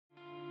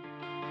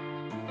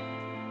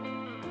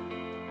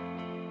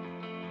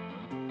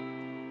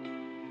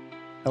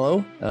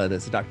Hello,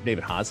 this is Dr.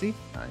 David Haase.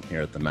 I'm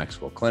here at the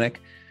MaxWell Clinic,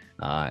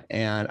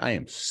 and I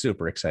am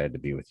super excited to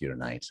be with you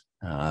tonight.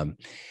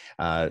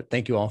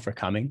 Thank you all for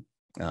coming.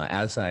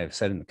 As I've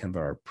said in the kind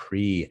of our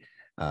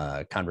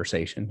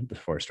pre-conversation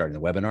before starting the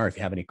webinar, if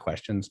you have any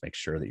questions, make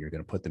sure that you're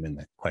going to put them in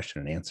the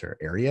question and answer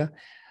area,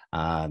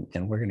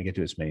 and we're going to get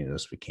to as many of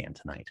those as we can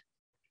tonight.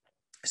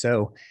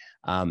 So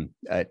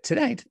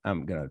tonight,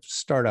 I'm going to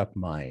start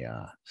my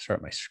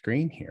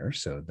screen here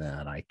so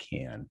that I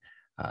can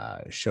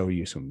show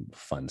you some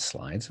fun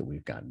slides that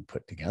we've gotten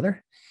put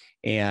together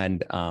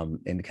and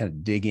kind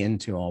of dig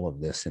into all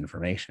of this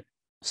information.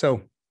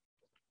 So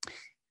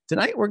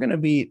tonight we're going to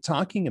be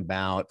talking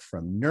about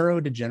from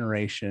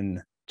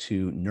neurodegeneration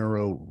to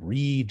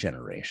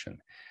neuroregeneration,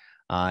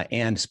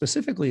 and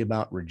specifically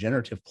about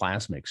regenerative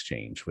plasma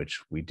exchange, which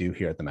we do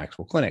here at the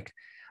MaxWell Clinic.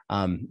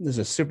 This is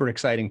a super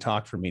exciting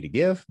talk for me to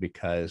give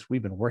because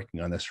we've been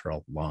working on this for a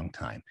long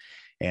time,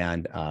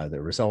 and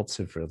the results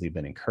have really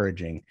been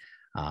encouraging.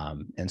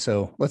 And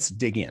so let's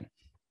dig in.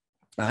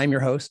 I'm your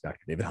host,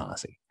 Dr. David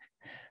Haase.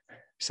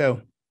 So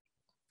I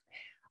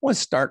want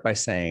to start by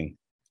saying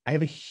I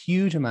have a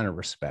huge amount of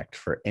respect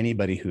for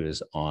anybody who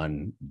is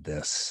on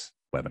this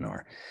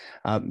webinar,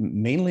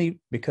 mainly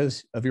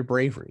because of your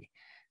bravery.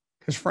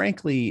 Because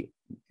frankly,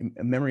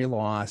 memory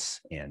loss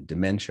and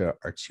dementia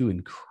are two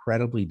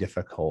incredibly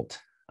difficult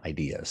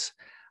ideas.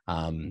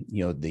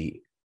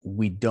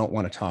 We don't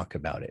want to talk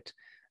about it.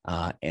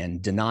 And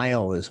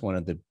denial is one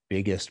of the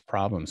biggest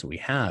problems we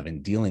have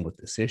in dealing with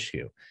this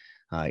issue.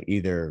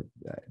 Either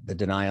the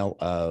denial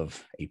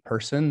of a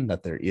person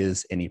that there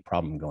is any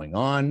problem going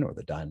on, or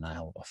the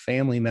denial of a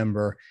family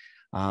member.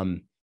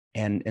 And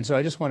so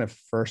I just want to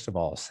first of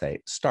all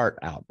start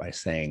out by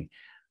saying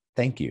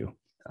thank you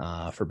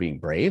for being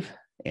brave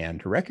and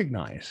to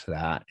recognize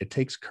that it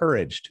takes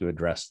courage to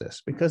address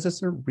this because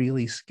it's a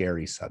really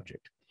scary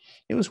subject.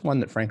 It was one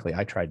that frankly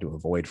I tried to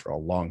avoid for a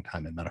long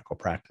time in medical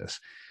practice.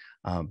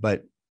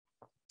 But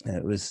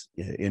it was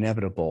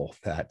inevitable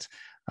that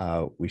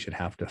we should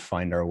have to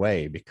find our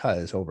way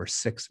because over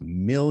 6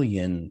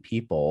 million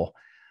people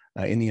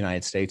in the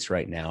United States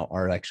right now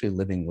are actually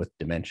living with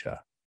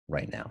dementia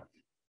right now.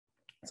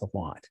 It's a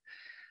lot.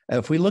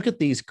 If we look at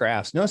these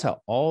graphs, notice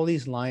how all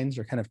these lines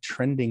are kind of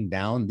trending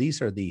down.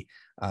 These are the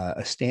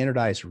a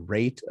standardized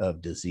rate of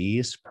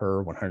disease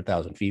per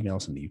 100,000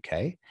 females in the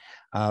UK.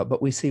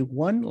 But we see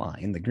one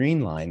line, the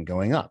green line,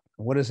 going up.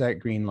 What is that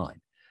green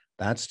line?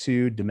 That's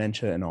to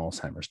dementia and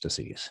Alzheimer's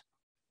disease.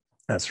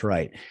 That's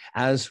right.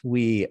 As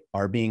we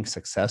are being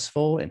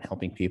successful in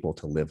helping people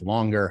to live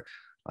longer,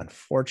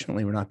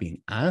 unfortunately, we're not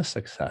being as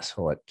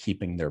successful at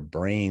keeping their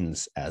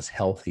brains as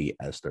healthy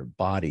as their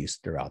bodies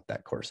throughout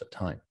that course of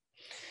time.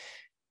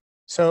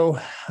 So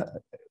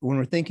when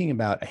we're thinking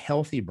about a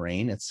healthy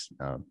brain, it's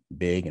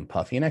big and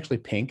puffy and actually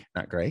pink,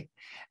 not gray.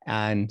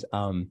 And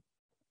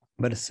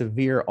but a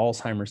severe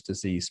Alzheimer's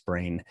disease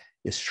brain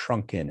is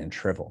shrunken and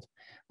shriveled.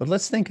 But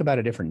let's think about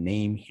a different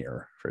name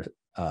here.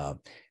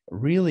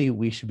 Really,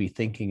 we should be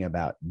thinking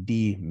about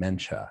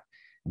dementia.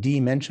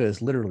 Dementia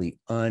is literally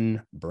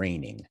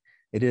unbraining.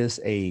 It is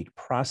a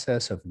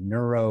process of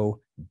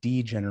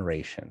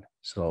neurodegeneration.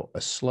 So a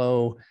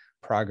slow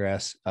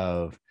progress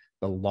of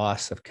the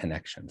loss of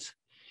connections.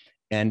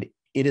 And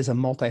it is a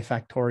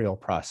multifactorial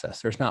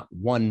process. There's not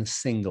one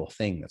single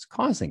thing that's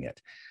causing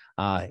it.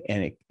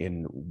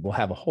 And we'll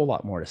have a whole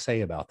lot more to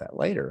say about that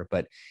later.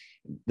 But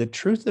the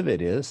truth of it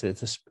is,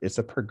 it's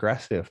a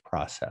progressive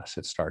process.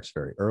 It starts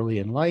very early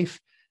in life.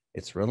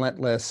 It's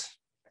relentless.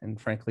 And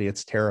frankly,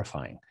 it's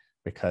terrifying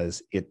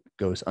because it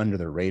goes under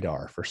the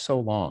radar for so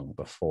long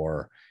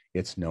before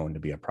it's known to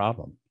be a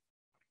problem.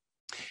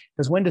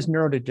 Because when does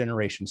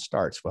neurodegeneration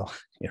start? Well,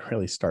 it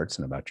really starts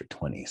in about your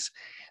 20s.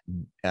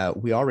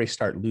 We already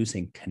start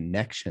losing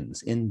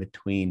connections in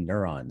between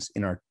neurons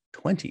in our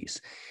 20s.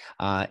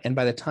 And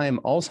by the time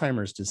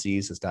Alzheimer's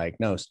disease is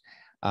diagnosed,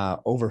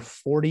 over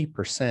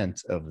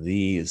 40% of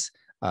these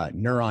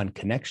neuron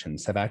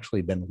connections have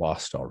actually been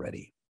lost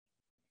already.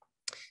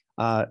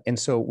 And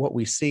so what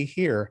we see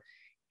here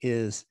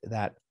is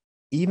that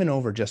even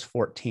over just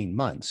 14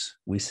 months,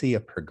 we see a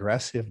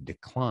progressive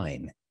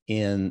decline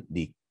in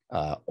the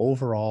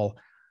overall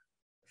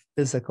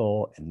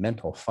physical and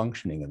mental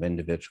functioning of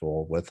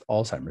individual with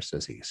Alzheimer's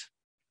disease.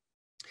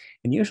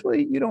 And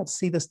usually you don't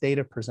see this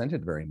data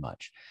presented very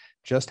much,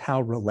 just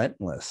how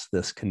relentless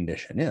this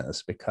condition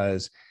is,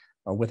 because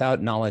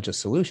without knowledge a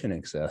solution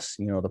exists,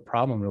 the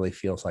problem really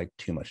feels like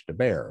too much to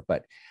bear.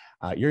 But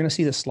you're going to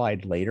see this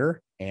slide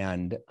later,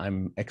 and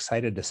I'm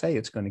excited to say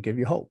it's going to give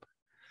you hope.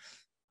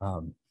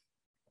 And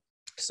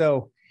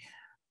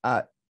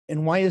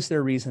why is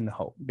there reason to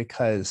hope?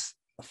 Because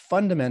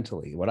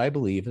fundamentally, what I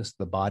believe is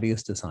the body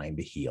is designed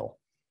to heal.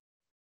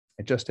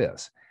 It just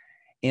is.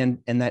 And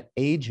that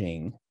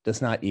aging does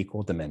not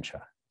equal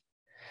dementia.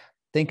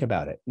 Think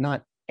about it.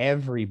 Not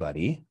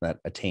everybody that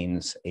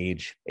attains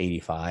age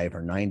 85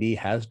 or 90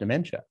 has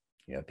dementia.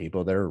 You have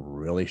people that are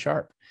really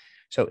sharp.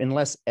 So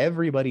unless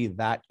everybody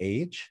that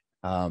age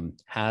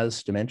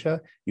has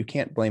dementia, you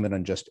can't blame it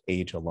on just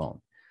age alone.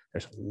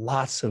 There's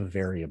lots of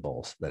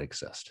variables that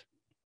exist.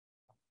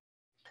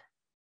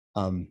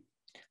 Um,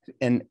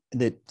 and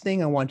the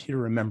thing I want you to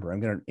remember, I'm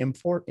going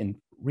to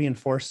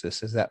reinforce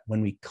this, is that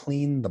when we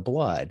clean the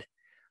blood,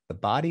 the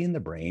body and the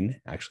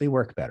brain actually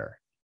work better.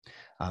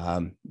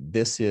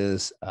 This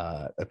is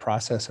a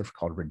process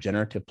called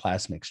regenerative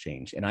plasma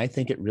exchange. And I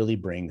think it really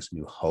brings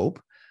new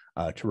hope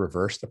to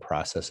reverse the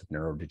process of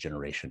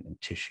neurodegeneration and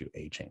tissue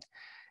aging.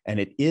 And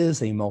it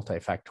is a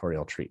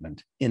multifactorial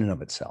treatment in and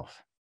of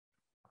itself.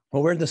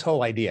 Well, where did this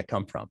whole idea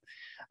come from?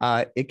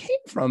 It came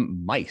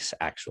from mice,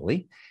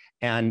 actually,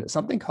 and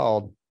something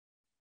called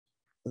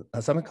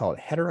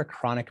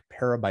heterochronic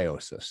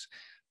parabiosis.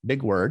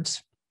 Big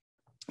words,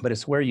 but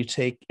it's where you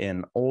take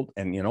an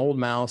old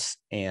mouse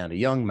and a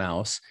young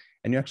mouse,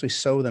 and you actually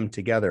sew them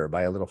together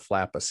by a little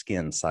flap of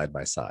skin side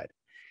by side.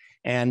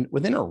 And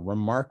within a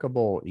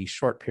remarkably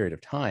short period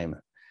of time,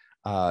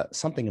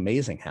 something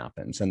amazing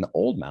happens, and the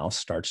old mouse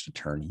starts to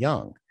turn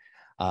young.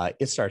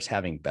 It starts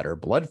having better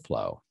blood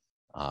flow.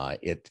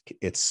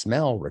 Its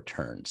smell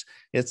returns.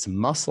 Its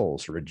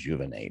muscles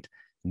rejuvenate.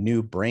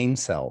 New brain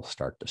cells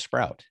start to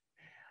sprout.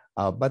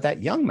 But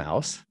that young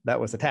mouse that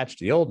was attached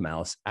to the old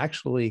mouse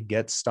actually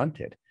gets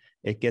stunted.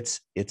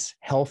 Its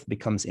health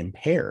becomes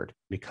impaired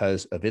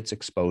because of its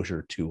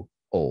exposure to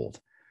old.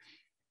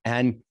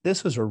 And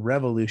this was a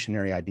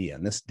revolutionary idea.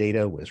 And this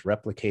data was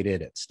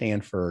replicated at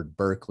Stanford,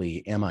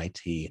 Berkeley,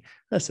 MIT.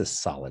 This is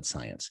solid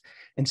science.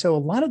 And so a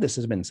lot of this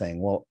has been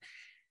saying, well,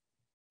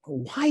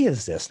 why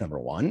is this, number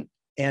one?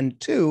 And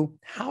two,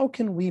 how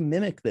can we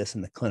mimic this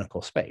in the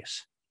clinical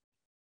space?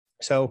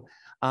 So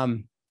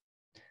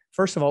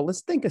first of all,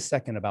 let's think a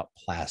second about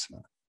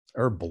plasma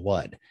or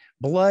blood.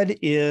 Blood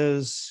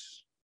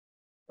is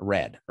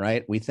red,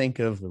 right? We think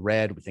of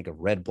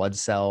red blood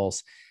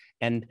cells.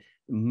 And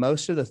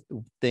most of the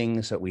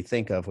things that we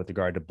think of with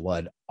regard to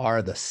blood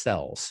are the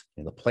cells,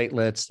 the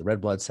platelets, the red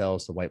blood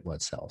cells, the white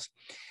blood cells.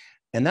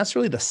 And that's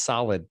really the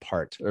solid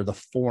part or the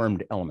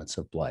formed elements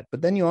of blood.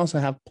 But then you also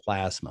have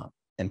plasma,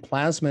 and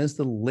plasma is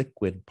the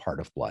liquid part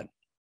of blood.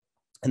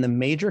 And the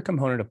major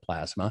component of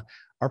plasma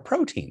are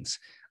proteins,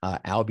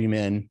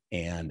 albumin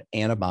and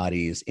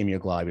antibodies,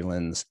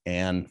 immunoglobulins,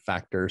 and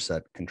factors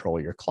that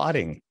control your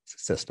clotting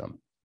system.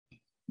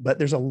 But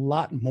there's a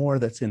lot more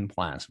that's in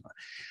plasma.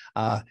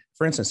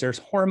 For instance, there's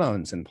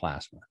hormones in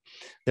plasma.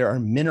 There are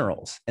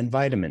minerals and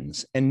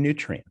vitamins and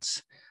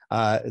nutrients.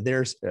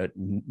 There's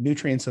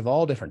nutrients of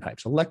all different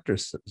types,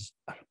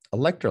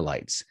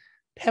 electrolytes,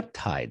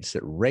 peptides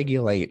that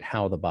regulate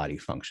how the body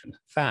functions,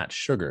 fats,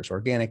 sugars,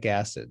 organic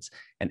acids,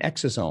 and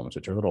exosomes,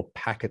 which are little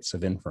packets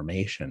of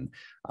information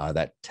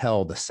that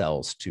tell the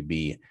cells to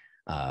be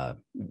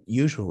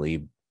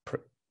usually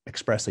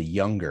express a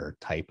younger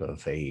type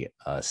of a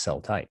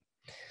cell type.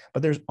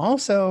 But there's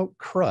also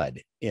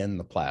crud in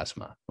the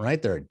plasma,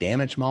 right? There are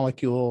damaged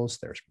molecules,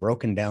 there's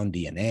broken down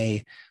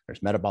DNA,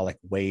 there's metabolic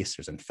waste,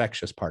 there's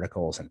infectious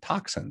particles and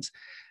toxins.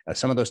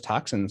 Some of those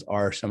toxins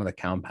are some of the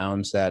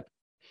compounds that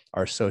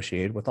are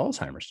associated with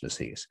Alzheimer's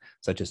disease,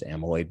 such as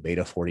amyloid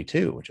beta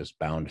 42, which is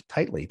bound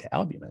tightly to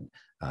albumin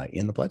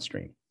in the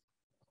bloodstream.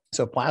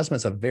 So plasma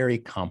is a very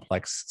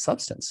complex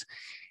substance.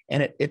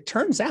 And it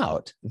turns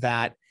out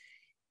that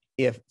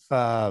if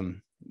so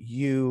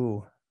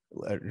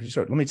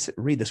let me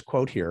read this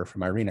quote here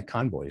from Irina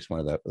Conboys,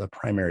 one of the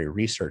primary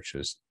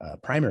researchers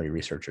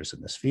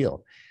in this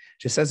field.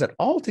 She says that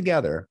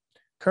altogether,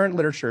 current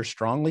literature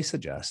strongly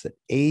suggests that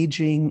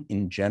aging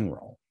in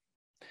general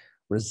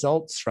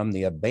results from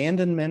the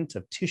abandonment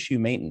of tissue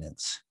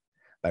maintenance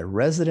by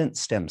resident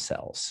stem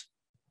cells,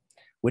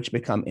 which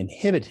become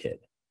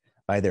inhibited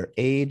by their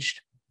aged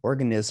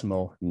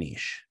organismal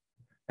niche.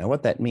 Now,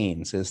 what that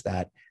means is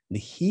that the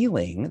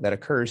healing that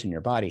occurs in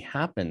your body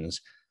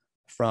happens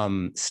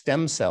from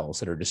stem cells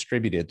that are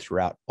distributed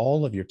throughout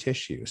all of your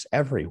tissues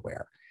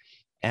everywhere.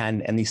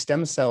 And these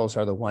stem cells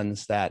are the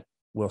ones that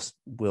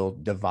will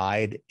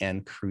divide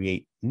and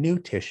create new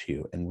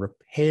tissue and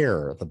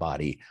repair the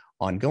body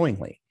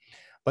ongoingly.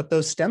 But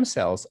those stem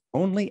cells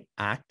only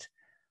act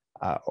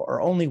or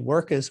only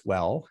work as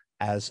well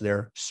as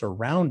their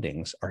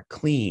surroundings are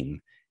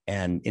clean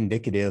and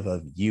indicative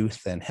of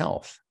youth and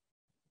health.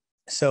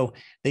 So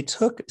they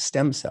took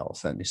stem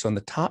cells. And so in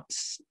the top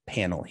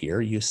panel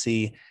here, you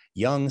see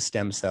young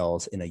stem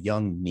cells in a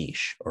young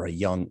niche or a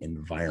young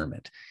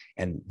environment.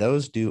 And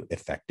those do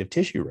effective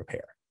tissue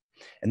repair.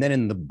 And then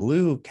in the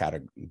blue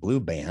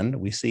band,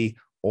 we see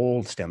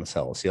old stem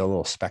cells, see all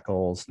little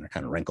speckles and they're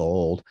kind of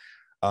wrinkled.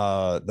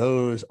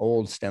 Those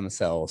old stem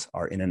cells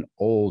are in an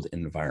old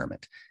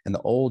environment. And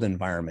the old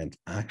environment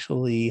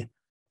actually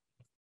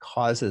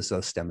causes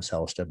those stem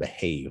cells to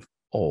behave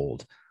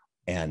old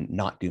and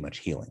not do much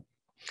healing.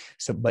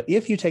 So, but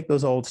if you take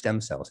those old stem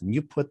cells and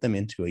you put them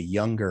into a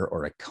younger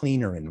or a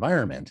cleaner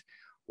environment,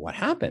 what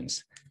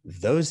happens?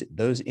 Those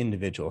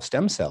individual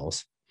stem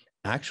cells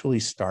actually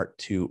start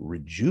to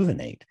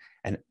rejuvenate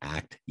and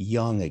act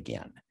young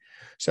again.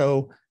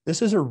 So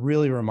this is a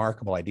really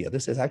remarkable idea.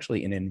 This is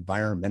actually an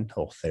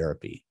environmental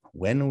therapy.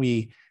 When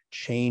we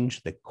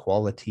change the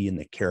quality and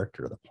the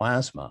character of the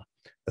plasma,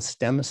 the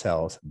stem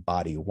cells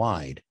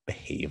body-wide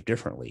behave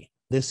differently.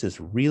 This is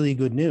really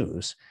good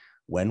news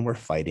when we're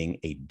fighting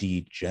a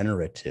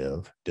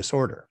degenerative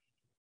disorder.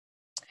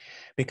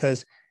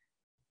 Because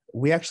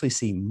we actually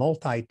see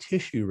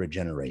multi-tissue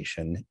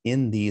regeneration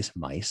in these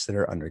mice that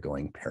are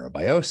undergoing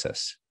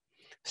parabiosis.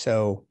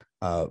 So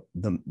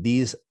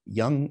these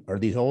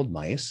old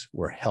mice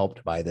were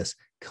helped by this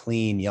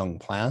clean young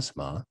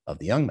plasma of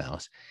the young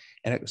mouse,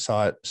 and it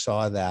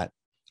saw that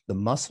the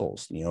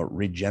muscles,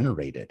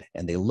 regenerated,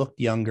 and they looked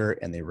younger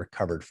and they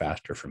recovered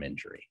faster from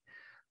injury.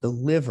 The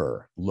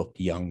liver looked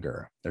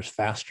younger. There's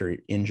faster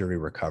injury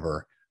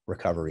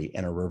recovery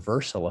and a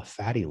reversal of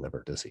fatty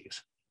liver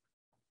disease.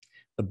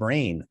 The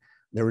brain,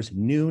 there was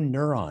new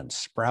neurons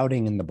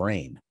sprouting in the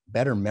brain,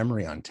 better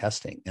memory on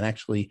testing, and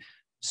actually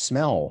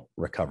smell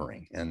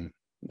recovering. And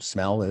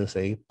smell is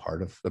a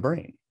part of the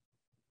brain.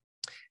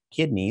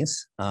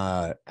 Kidneys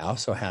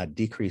also had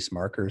decreased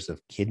markers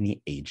of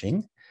kidney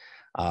aging.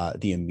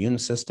 The immune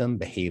system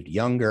behaved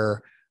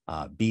younger.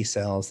 B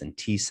cells and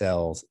T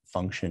cells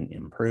function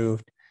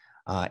improved.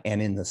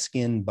 And in the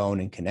skin,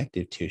 bone, and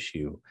connective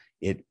tissue,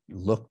 it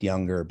looked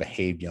younger,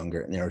 behaved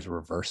younger, and there was a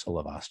reversal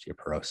of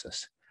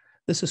osteoporosis.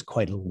 This is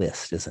quite a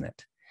list, isn't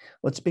it?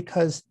 Well, it's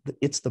because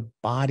it's the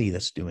body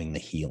that's doing the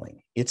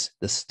healing. It's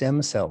the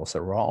stem cells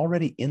that were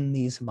already in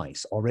these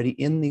mice, already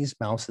in these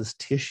mouses'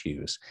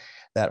 tissues,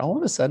 that all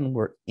of a sudden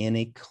were in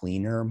a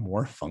cleaner,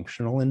 more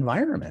functional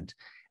environment.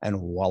 And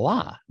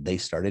voila, they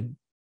started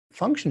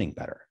functioning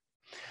better.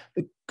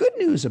 The good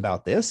news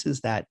about this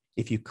is that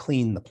if you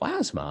clean the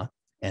plasma,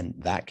 and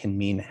that can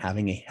mean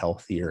having a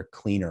healthier,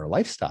 cleaner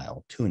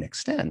lifestyle to an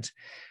extent,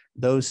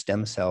 those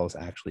stem cells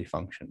actually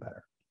function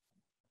better.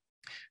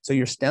 So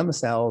your stem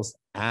cells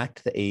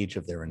act the age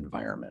of their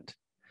environment.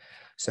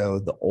 So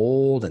the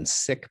old and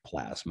sick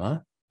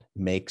plasma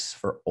makes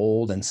for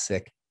old and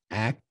sick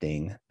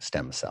acting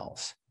stem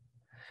cells.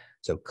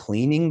 So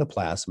cleaning the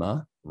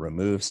plasma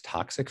removes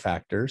toxic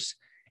factors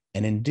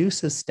and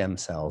induces stem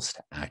cells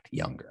to act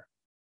younger.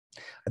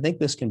 I think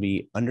this can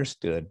be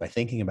understood by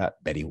thinking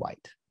about Betty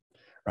White,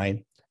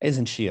 right?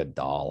 Isn't she a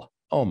doll?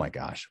 Oh my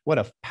gosh, what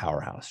a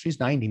powerhouse. She's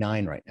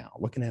 99 right now,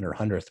 looking at her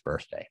 100th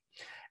birthday.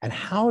 And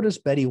how does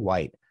Betty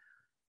White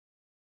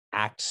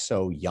act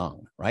so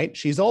young, right?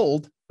 She's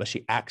old, but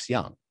she acts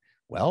young.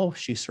 Well,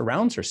 she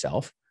surrounds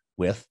herself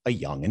with a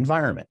young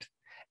environment.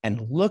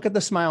 And look at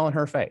the smile on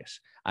her face.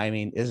 I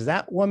mean, is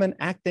that woman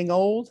acting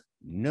old?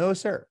 No,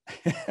 sir.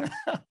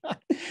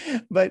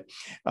 But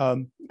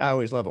I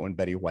always love it when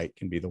Betty White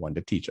can be the one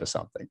to teach us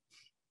something.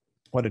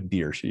 What a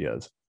dear she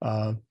is.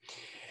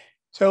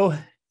 So,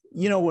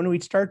 when we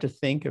start to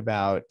think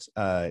about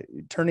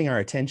turning our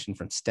attention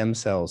from stem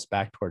cells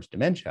back towards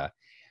dementia,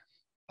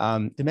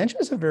 dementia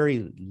is a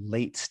very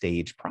late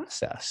stage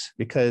process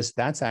because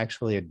that's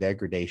actually a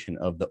degradation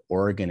of the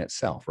organ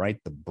itself, right?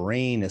 The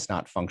brain is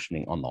not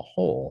functioning on the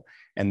whole,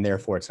 and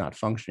therefore it's not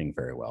functioning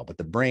very well. But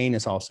the brain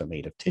is also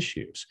made of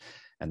tissues,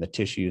 and the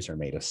tissues are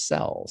made of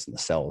cells, and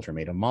the cells are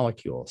made of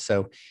molecules.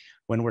 So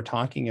when we're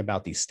talking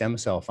about the stem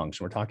cell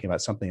function, we're talking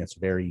about something that's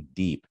very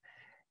deep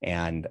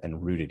and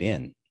rooted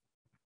in.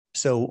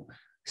 So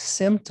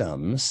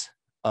symptoms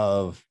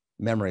of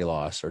memory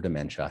loss or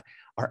dementia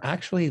are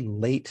actually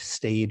late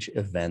stage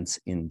events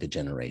in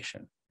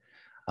degeneration.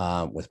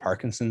 With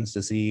Parkinson's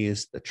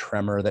disease, the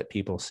tremor that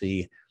people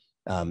see,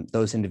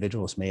 those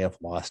individuals may have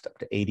lost up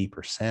to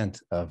 80%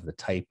 of the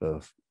type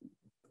of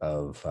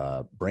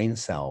brain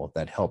cell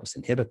that helps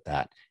inhibit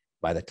that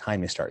by the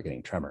time you start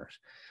getting tremors.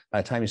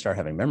 By the time you start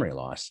having memory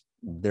loss,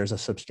 there's a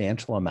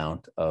substantial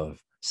amount of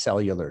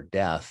cellular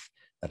death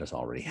that has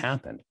already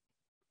happened.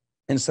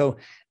 And so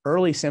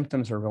early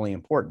symptoms are really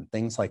important.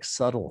 Things like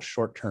subtle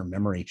short-term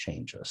memory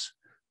changes,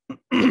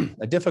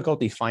 a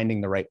difficulty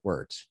finding the right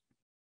words,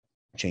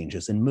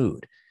 changes in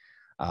mood,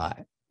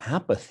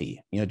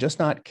 apathy, just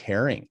not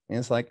caring. And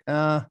it's like,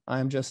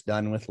 I'm just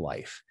done with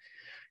life.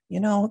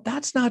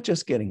 That's not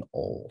just getting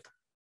old.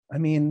 I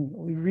mean,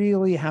 we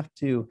really have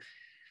to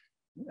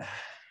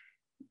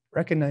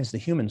recognize the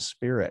human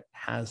spirit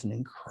has an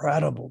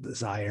incredible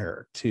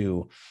desire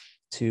to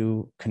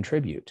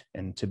contribute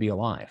and to be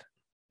alive,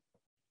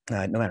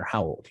 no matter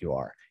how old you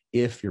are,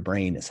 if your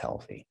brain is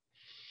healthy.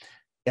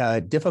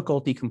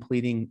 Difficulty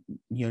completing,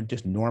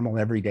 just normal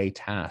everyday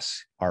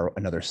tasks are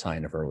another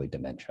sign of early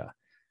dementia.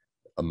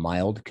 A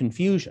mild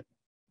confusion,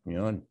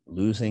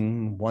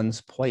 losing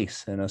one's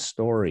place in a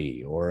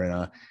story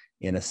or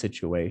in a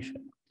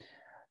situation.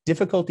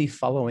 Difficulty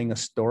following a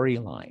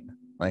storyline,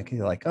 like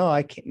oh,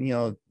 I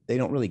can't, they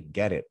don't really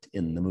get it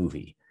in the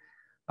movie.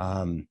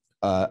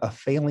 A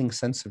failing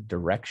sense of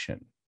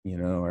direction,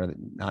 or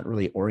not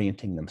really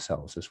orienting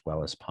themselves as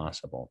well as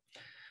possible.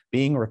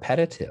 Being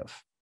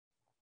repetitive,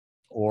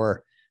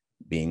 or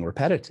being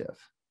repetitive.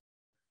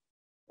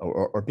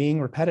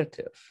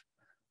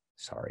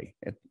 Sorry,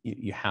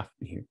 you have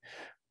to.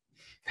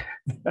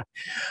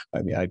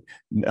 I mean, I'm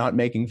not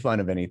making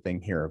fun of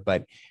anything here,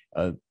 but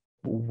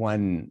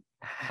one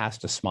has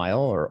to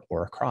smile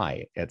or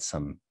cry at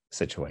some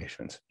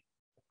situations.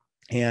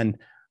 And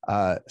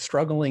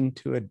struggling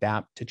to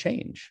adapt to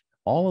change.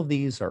 All of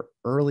these are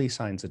early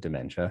signs of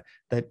dementia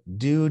that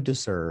do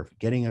deserve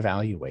getting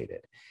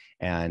evaluated.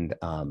 And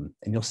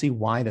you'll see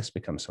why this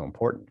becomes so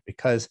important,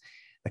 because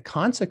the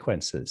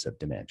consequences of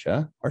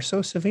dementia are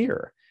so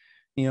severe.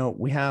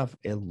 We have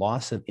a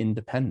loss of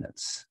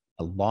independence,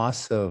 a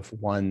loss of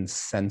one's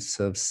sense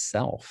of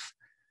self,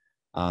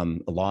 a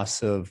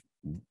loss of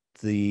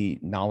the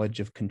knowledge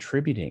of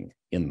contributing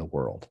in the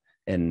world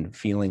and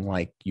feeling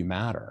like you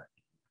matter.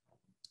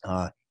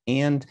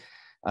 And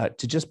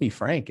to just be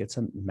frank, it's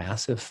a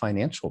massive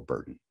financial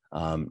burden.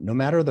 No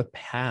matter the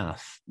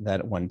path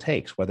that one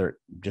takes, whether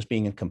just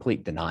being in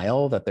complete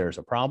denial that there's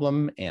a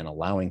problem and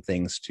allowing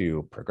things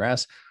to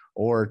progress,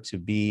 or to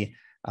be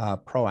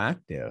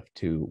proactive,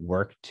 to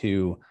work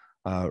to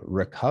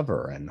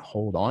recover and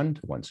hold on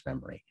to one's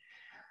memory.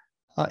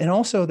 And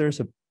also there's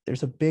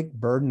a big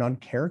burden on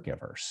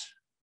caregivers,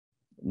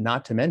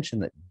 not to mention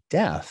that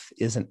death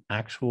is an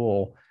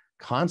actual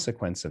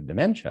consequence of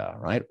dementia,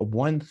 right?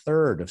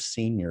 1/3 of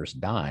seniors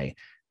die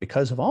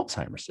because of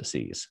Alzheimer's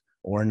disease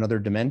or another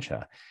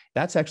dementia.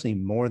 That's actually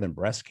more than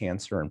breast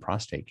cancer and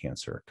prostate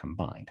cancer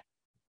combined.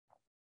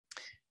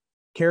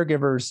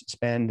 Caregivers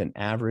spend an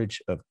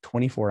average of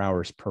 24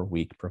 hours per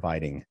week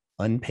providing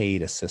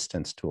unpaid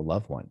assistance to a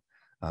loved one.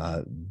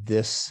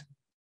 This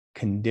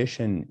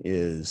condition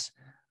is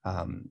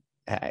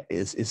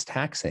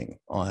taxing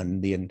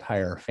on the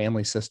entire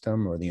family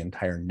system or the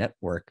entire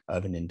network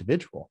of an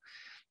individual.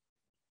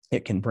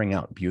 It can bring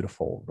out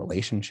beautiful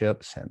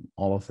relationships and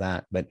all of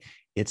that, but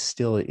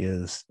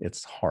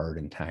it's hard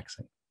and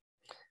taxing.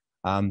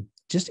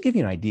 Just to give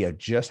you an idea of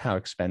just how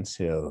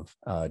expensive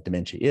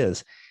dementia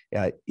is,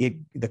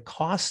 the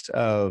cost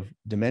of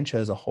dementia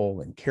as a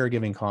whole in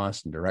caregiving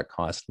costs and direct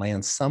costs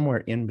lands somewhere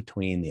in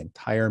between the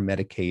entire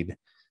Medicaid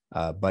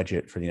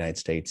budget for the United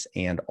States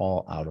and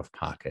all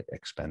out-of-pocket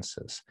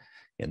expenses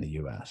in the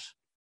US.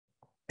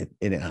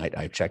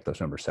 I checked those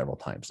numbers several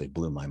times. They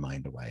blew my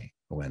mind away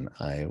when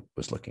I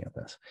was looking at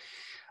this.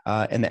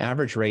 And the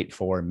average rate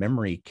for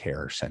memory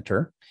care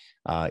center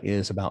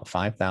is about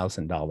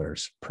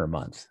 $5,000 per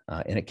month.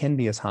 And it can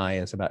be as high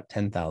as about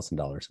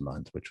 $10,000 a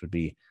month, which would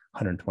be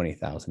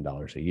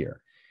 $120,000 a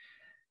year.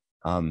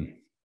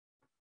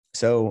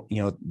 So,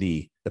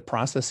 the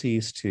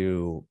processes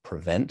to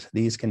prevent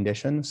these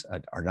conditions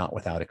are not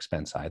without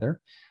expense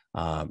either.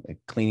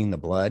 Cleaning the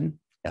blood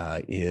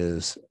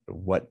is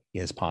what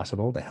is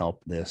possible to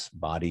help this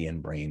body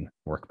and brain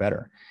work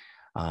better.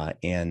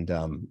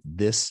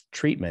 This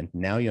treatment,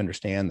 now you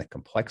understand the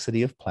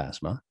complexity of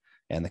plasma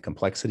and the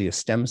complexity of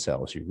stem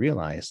cells. You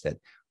realize that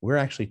we're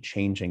actually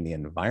changing the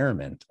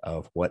environment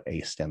of what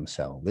a stem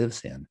cell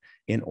lives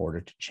in order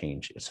to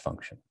change its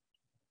function.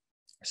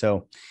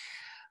 So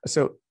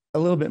a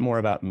little bit more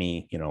about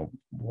me,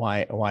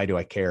 why do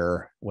I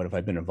care? What have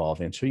I been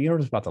involved in? So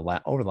it's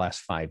about over the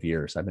last 5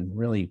 years, I've been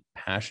really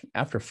passionate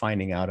after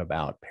finding out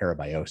about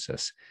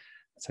parabiosis.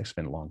 It's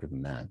actually been longer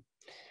than that.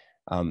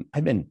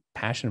 I've been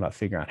passionate about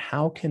figuring out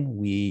how can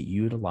we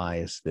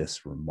utilize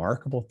this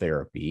remarkable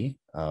therapy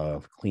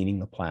of cleaning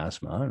the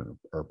plasma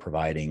or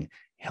providing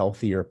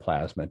healthier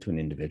plasma to an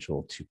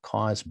individual to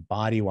cause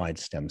body-wide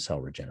stem cell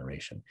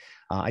regeneration.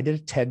 I did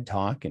a TED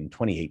Talk in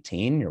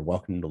 2018. You're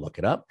welcome to look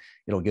it up.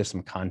 It'll give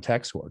some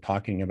context what we're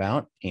talking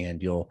about,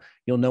 and you'll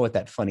know what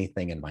that funny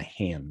thing in my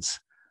hands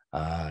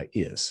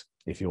is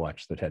if you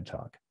watch the TED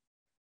Talk.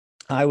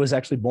 I was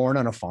actually born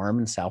on a farm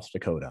in South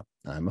Dakota.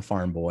 I'm a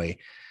farm boy.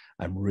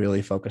 I'm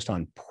really focused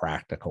on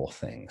practical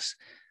things.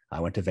 I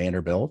went to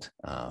Vanderbilt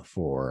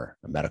for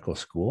medical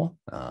school.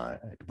 I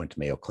went to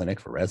Mayo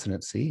Clinic for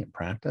residency and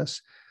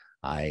practice.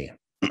 I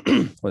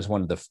was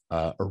one of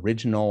the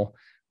original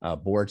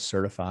board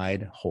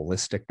certified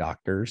holistic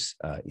doctors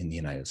in the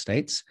United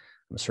States.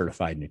 I'm a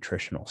certified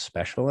nutritional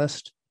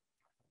specialist.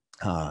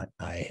 I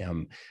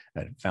am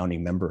a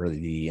founding member of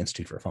the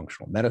Institute for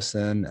Functional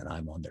Medicine, and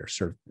I'm on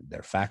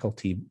their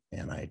faculty,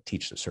 and I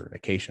teach the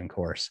certification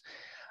course.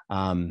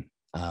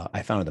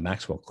 I founded the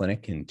MaxWell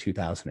Clinic in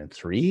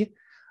 2003,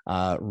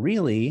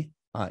 really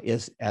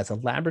is as a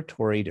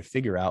laboratory to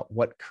figure out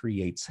what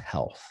creates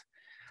health.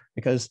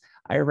 Because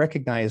I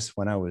recognized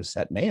when I was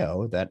at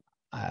Mayo that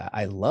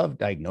I love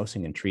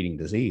diagnosing and treating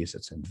disease.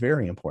 It's a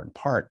very important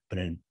part, but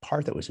a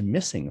part that was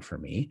missing for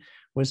me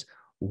was,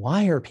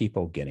 why are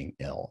people getting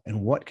ill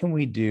and what can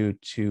we do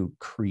to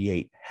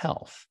create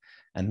health?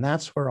 And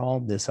that's where all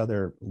this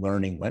other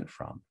learning went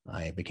from.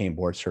 I became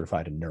board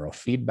certified in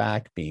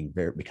neurofeedback,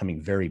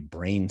 becoming very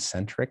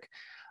brain-centric.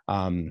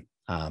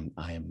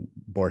 I am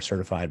board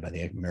certified by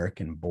the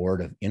American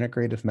Board of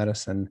Integrative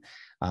Medicine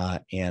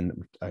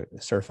and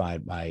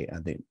certified by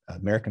the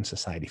American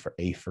Society for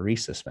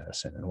Apheresis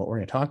Medicine. And what we're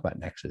going to talk about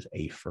next is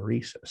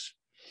apheresis.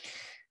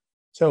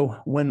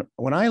 So when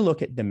I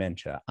look at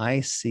dementia,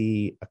 I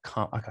see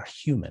a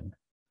human,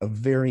 a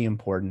very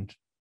important,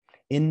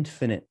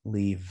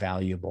 infinitely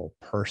valuable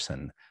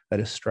person that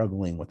is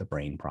struggling with a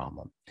brain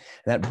problem.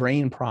 That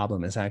brain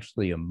problem is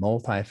actually a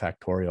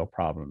multifactorial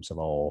problems of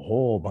a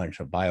whole bunch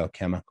of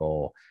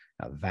biochemical,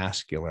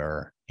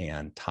 vascular,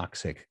 and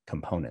toxic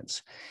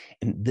components.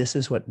 And this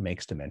is what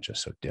makes dementia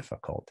so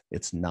difficult.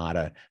 It's not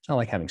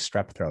like having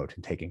strep throat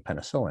and taking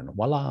penicillin.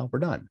 Voila, we're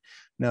done.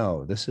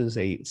 No, this is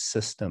a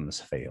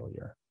systems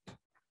failure.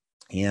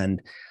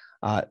 And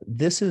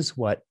this is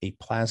what a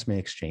plasma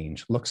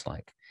exchange looks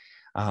like.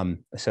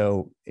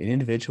 So an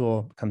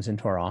individual comes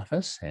into our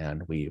office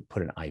and we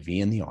put an IV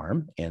in the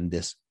arm, and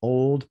this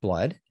old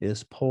blood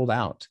is pulled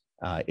out.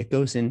 It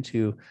goes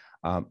into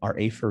our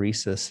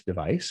apheresis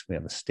device. We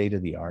have a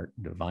state-of-the-art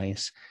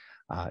devices.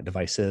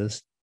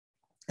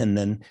 And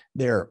then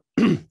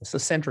it's a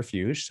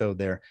centrifuge. So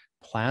their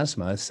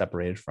plasma is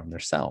separated from their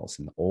cells,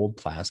 and the old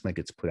plasma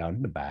gets put out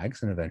into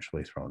bags and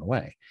eventually thrown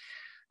away.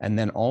 And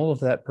then all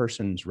of that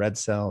person's red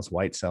cells,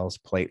 white cells,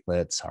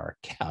 platelets are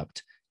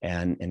kept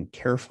and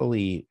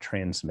carefully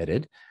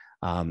transmitted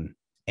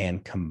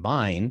and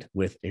combined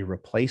with a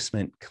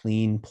replacement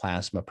clean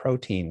plasma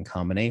protein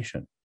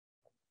combination.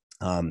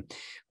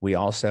 We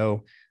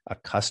also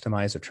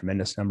customize a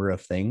tremendous number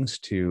of things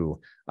to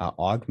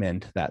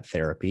augment that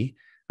therapy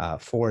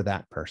for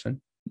that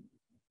person.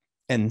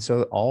 And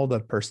so all the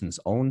person's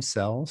own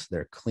cells,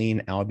 their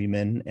clean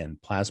albumin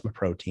and plasma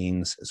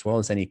proteins, as well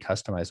as any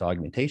customized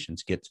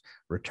augmentations, gets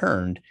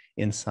returned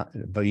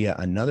via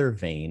another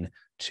vein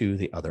to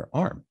the other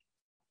arm.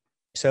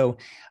 So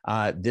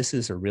this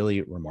is a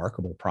really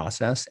remarkable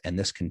process, and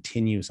this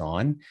continues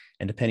on.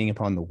 And depending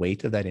upon the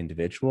weight of that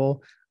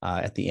individual,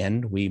 at the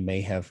end, we may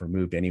have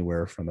removed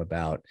anywhere from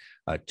about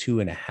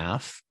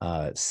 2.5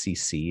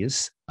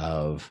 cc's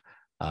of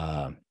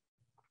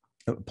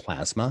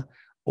plasma,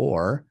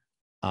 or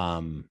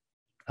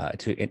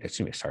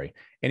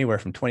anywhere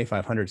from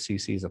 2,500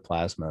 cc's of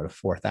plasma to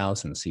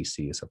 4,000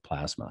 cc's of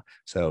plasma.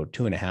 So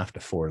 2.5 to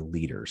 4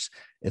 liters.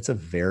 It's a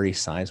very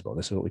sizable.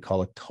 This is what we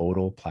call a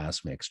total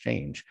plasma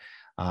exchange.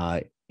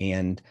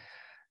 And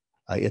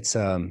it's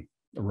a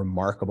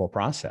remarkable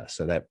process.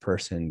 So that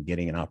person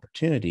getting an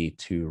opportunity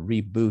to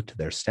reboot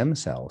their stem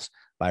cells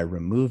by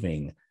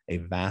removing a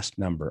vast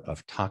number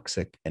of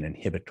toxic and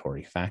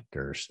inhibitory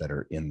factors that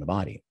are in the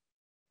body.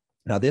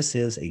 Now, this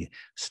is a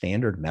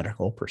standard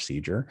medical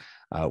procedure.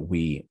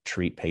 We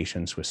treat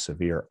patients with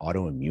severe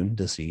autoimmune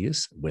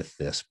disease with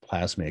this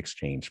plasma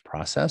exchange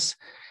process.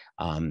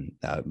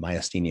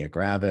 Myasthenia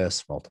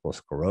gravis, multiple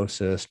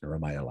sclerosis,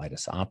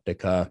 neuromyelitis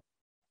optica,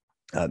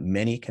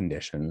 many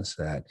conditions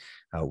that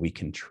we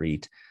can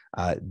treat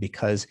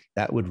because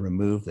that would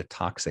remove the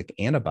toxic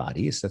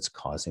antibodies that's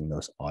causing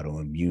those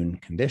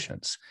autoimmune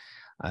conditions.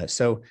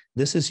 So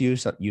this is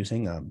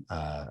using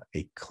a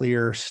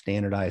clear,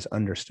 standardized,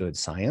 understood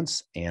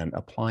science and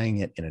applying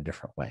it in a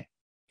different way.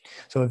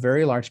 So a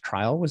very large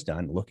trial was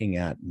done looking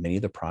at many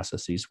of the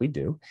processes we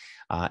do.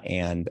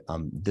 And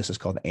this is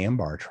called the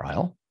AMBAR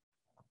trial.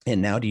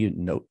 And now do you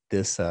note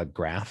this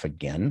graph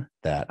again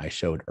that I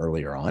showed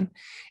earlier on?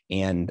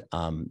 And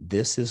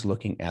this is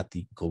looking at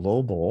the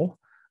global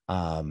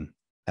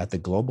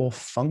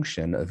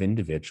function of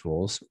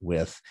individuals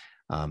with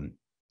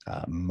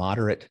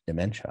moderate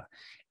dementia.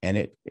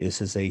 And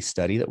this is a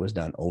study that was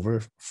done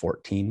over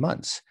 14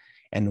 months.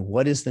 And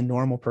what is the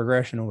normal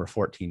progression over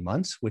 14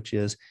 months, which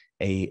is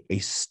a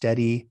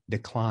steady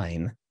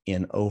decline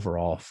in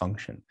overall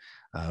function,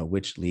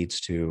 which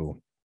leads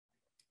to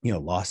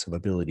loss of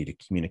ability to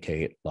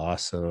communicate,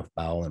 loss of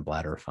bowel and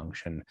bladder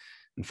function,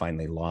 and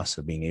finally loss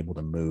of being able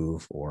to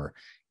move or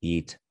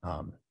eat.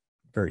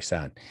 Very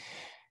sad.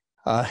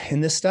 In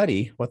this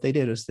study, what they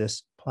did was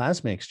this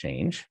plasma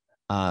exchange,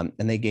 and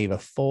they gave a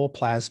full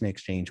plasma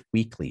exchange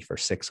weekly for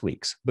 6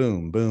 weeks.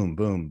 Boom, boom,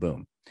 boom,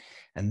 boom.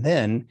 And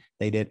then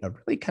they did a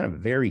really kind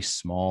of very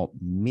small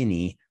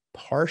mini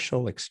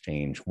partial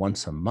exchange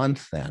once a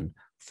month then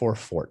for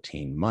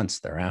 14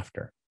 months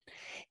thereafter.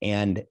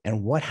 And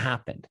what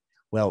happened?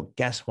 Well,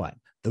 guess what?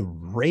 The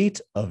rate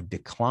of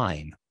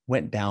decline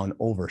went down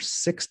over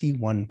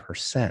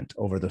 61%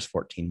 over those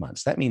 14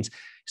 months. That means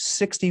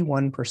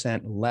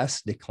 61%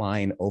 less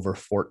decline over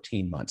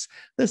 14 months.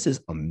 This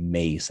is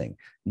amazing.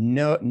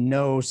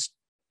 No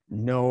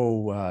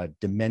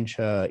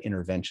dementia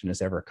intervention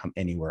has ever come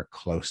anywhere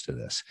close to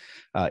this,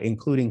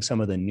 including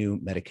some of the new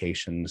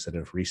medications that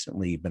have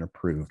recently been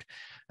approved,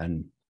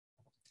 and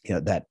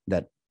that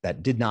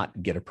did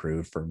not get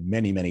approved for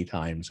many, many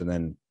times and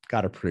then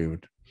got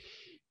approved.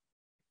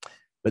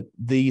 But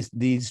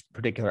these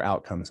particular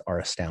outcomes are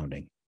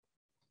astounding.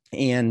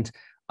 And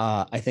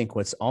I think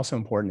what's also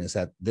important is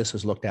that this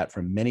was looked at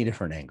from many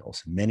different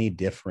angles, many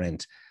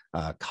different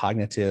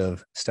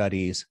cognitive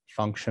studies,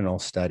 functional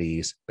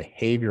studies,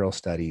 behavioral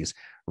studies,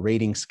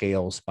 rating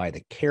scales by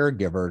the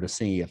caregiver to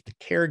see if the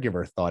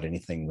caregiver thought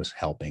anything was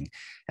helping.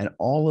 And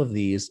all of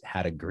these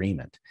had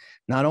agreement.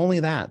 Not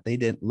only that,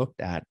 they looked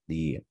at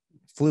the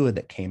fluid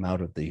that came out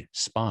of the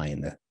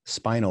spine, the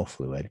spinal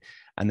fluid,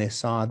 and they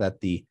saw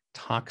that the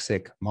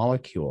toxic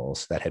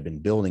molecules that had been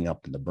building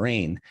up in the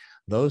brain,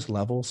 those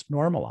levels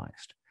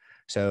normalized.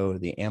 So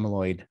the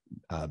amyloid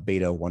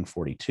beta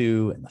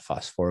 142 and the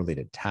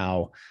phosphorylated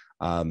tau,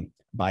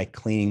 by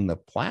cleaning the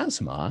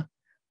plasma,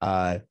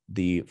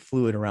 the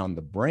fluid around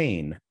the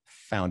brain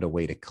found a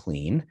way to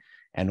clean.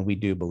 And we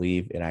do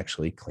believe it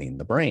actually cleaned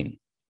the brain.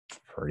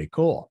 Pretty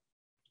cool.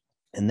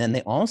 And then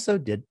they also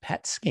did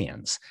PET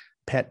scans,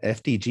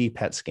 FDG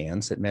PET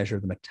scans that measure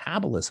the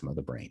metabolism of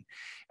the brain.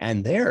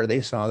 And there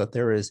they saw that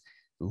there is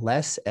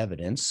less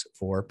evidence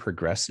for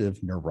progressive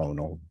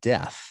neuronal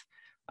death.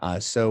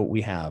 So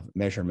we have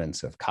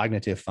measurements of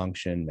cognitive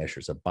function,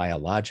 measures of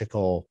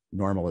biological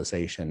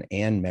normalization,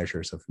 and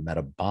measures of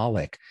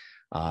metabolic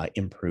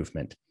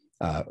improvement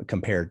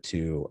compared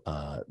to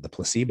the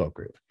placebo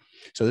group.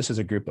 So this is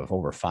a group of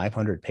over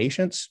 500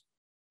 patients,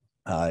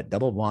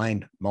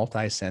 double-blind,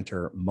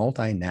 multi-center,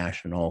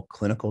 multinational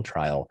clinical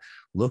trial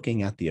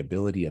looking at the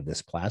ability of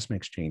this plasma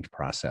exchange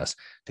process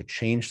to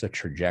change the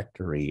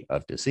trajectory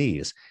of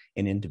disease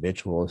in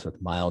individuals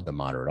with mild to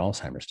moderate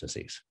Alzheimer's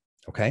disease.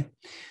 Okay,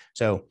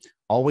 so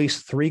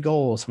always three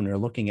goals when you're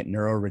looking at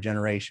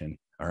neuroregeneration.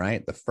 All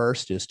right, the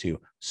first is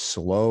to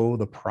slow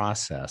the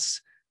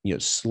process,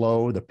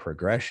 slow the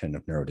progression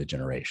of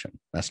neurodegeneration.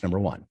 That's number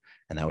one,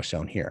 and that was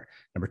shown here.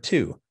 Number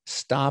two,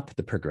 stop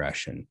the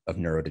progression of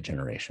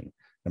neurodegeneration.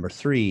 Number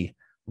three,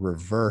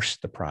 reverse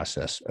the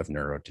process of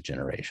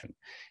neurodegeneration.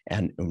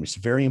 And it's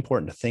very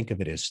important to think of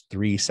it as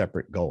three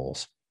separate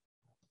goals.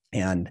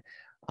 And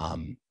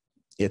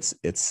it's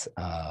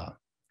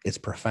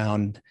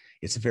profound.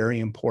 It's very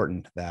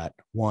important that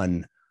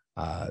one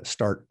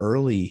start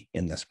early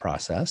in this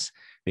process,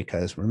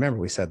 because remember,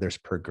 we said there's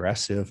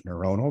progressive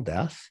neuronal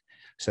death.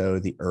 So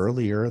the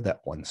earlier that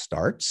one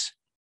starts,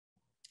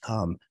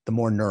 the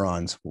more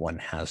neurons one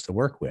has to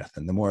work with,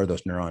 and the more of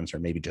those neurons are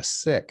maybe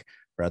just sick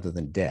rather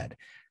than dead,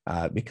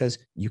 because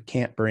you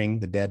can't bring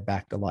the dead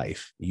back to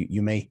life.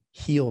 You may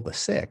heal the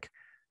sick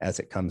as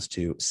it comes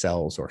to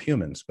cells or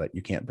humans, but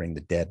you can't bring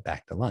the dead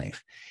back to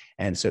life.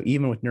 And so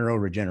even with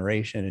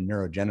neuroregeneration and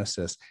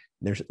neurogenesis,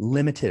 there's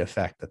limited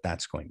effect that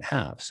that's going to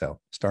have. So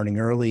starting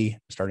early,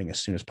 starting as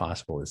soon as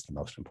possible is the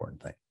most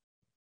important thing.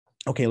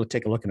 Okay, let's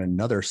take a look at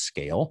another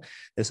scale.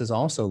 This is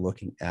also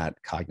looking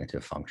at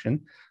cognitive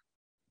function.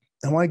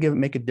 I want to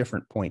make a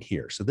different point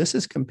here. So this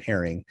is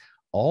comparing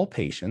all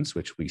patients,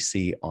 which we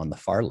see on the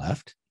far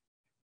left,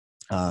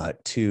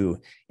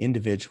 to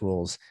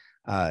individuals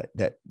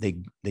that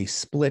they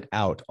split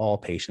out all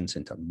patients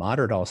into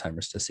moderate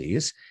Alzheimer's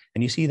disease.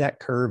 And you see that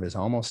curve is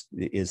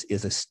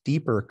a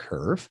steeper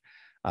curve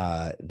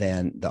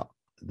than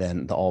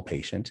the all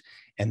patient.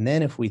 And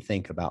then if we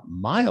think about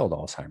mild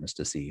Alzheimer's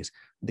disease,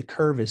 the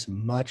curve is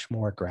much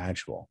more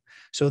gradual.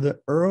 So the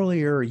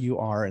earlier you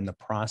are in the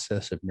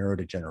process of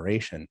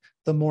neurodegeneration,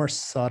 the more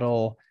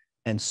subtle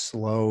and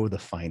slow the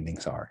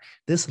findings are.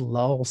 This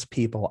lulls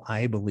people,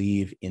 I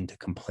believe, into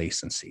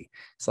complacency.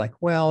 It's like,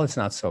 well, it's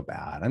not so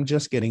bad. I'm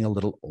just getting a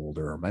little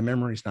older. My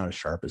memory's not as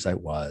sharp as I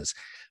was.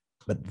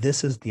 But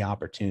this is the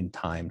opportune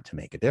time to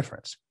make a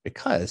difference,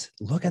 because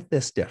look at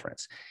this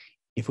difference.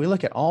 If we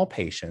look at all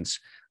patients,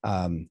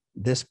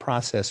 this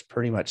process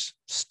pretty much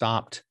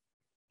stopped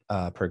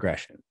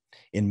progression.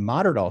 In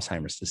moderate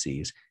Alzheimer's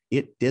disease,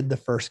 it did the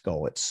first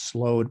goal. It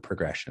slowed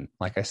progression,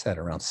 like I said,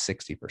 around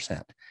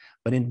 60%.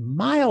 But in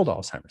mild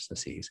Alzheimer's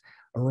disease,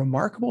 a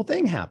remarkable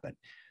thing happened.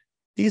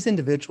 These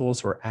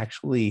individuals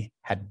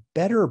had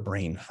better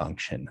brain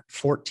function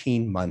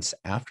 14 months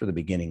after the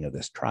beginning of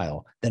this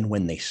trial than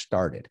when they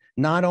started.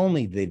 Not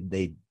only did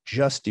they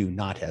just do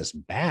not as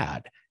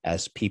bad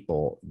as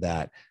people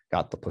that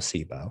got the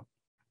placebo,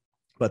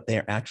 but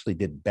they actually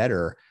did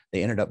better.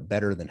 They ended up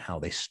better than how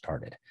they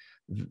started.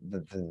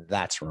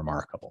 That's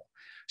remarkable.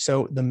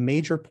 So the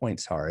major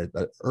points are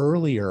that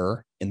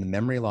earlier in the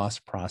memory loss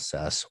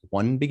process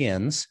one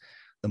begins,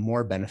 the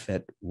more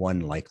benefit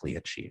one likely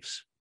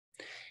achieves.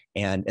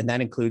 And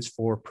that includes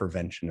for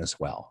prevention as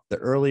well. The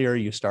earlier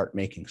you start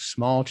making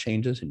small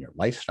changes in your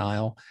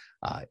lifestyle,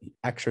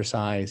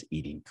 exercise,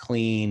 eating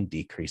clean,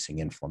 decreasing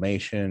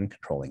inflammation,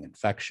 controlling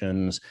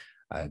infections,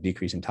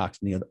 decreasing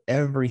toxin,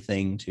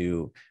 everything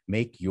to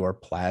make your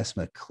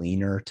plasma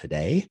cleaner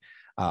today,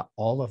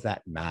 all of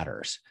that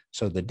matters.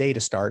 So the day to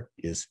start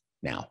is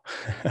now.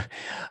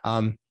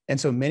 And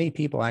so many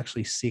people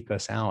actually seek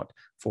us out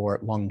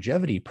for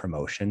longevity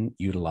promotion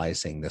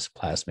utilizing this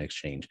plasma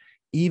exchange,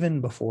 even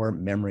before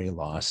memory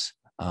loss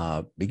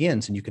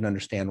begins. And you can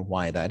understand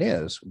why that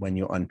is when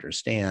you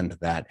understand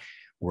that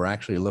we're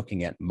actually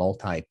looking at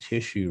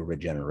multi-tissue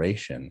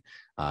regeneration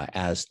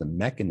as the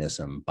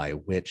mechanism by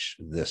which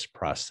this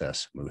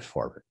process moves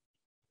forward.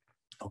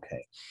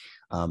 Okay,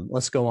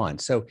 let's go on.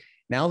 So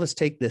now let's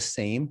take this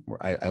same,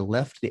 I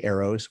left the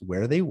arrows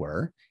where they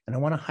were, and I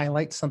want to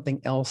highlight something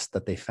else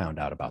that they found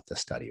out about this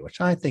study, which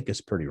I think is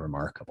pretty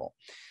remarkable.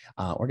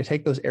 We're going to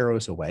take those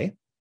arrows away,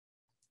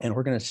 and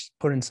we're going to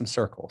put in some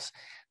circles.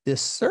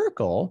 This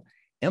circle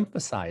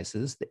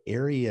emphasizes the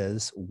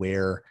areas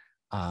where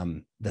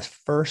the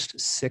first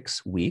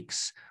 6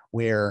 weeks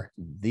where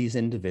these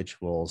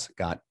individuals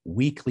got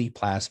weekly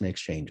plasma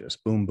exchanges,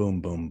 boom, boom,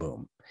 boom,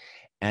 boom.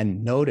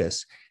 And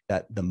notice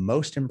that the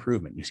most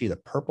improvement, you see the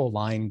purple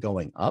line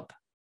going up,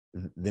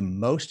 the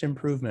most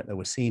improvement that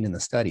was seen in the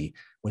study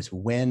was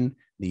when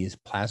these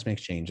plasma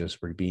exchanges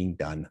were being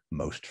done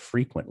most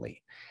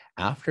frequently.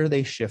 After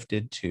they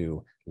shifted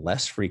to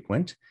less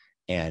frequent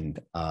and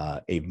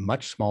a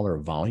much smaller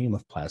volume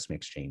of plasma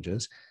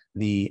exchanges,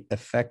 the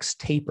effects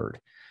tapered.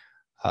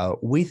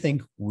 We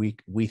think we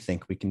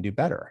can do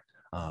better.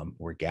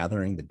 We're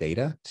gathering the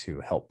data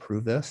to help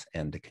prove this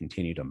and to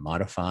continue to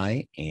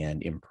modify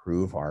and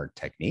improve our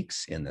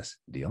techniques in this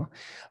deal.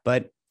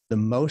 But the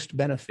most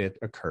benefit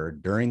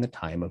occurred during the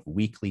time of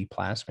weekly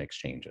plasma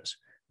exchanges.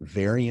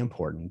 Very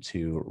important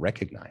to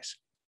recognize.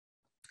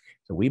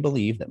 So we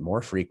believe that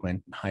more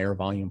frequent, higher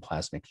volume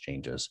plasma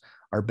exchanges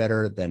are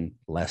better than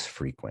less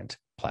frequent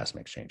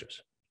plasma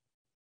exchanges.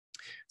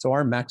 So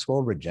our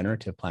MaxWell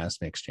Regenerative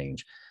Plasma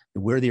Exchange,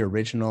 we're the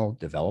original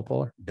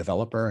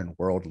developer and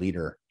world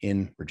leader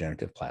in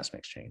regenerative plasma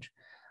exchange.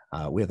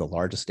 We have the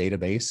largest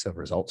database of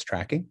results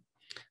tracking.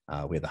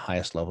 We have the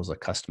highest levels of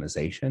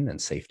customization and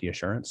safety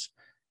assurance,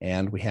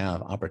 and we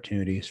have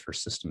opportunities for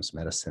systems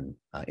medicine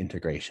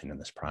integration in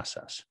this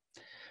process.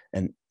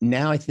 And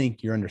now I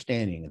think you're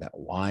understanding that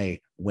why,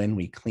 when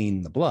we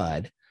clean the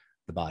blood,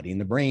 the body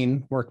and the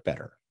brain work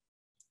better.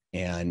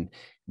 And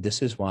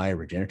this is why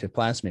regenerative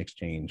plasma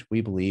exchange, we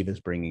believe, is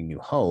bringing new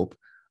hope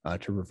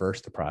to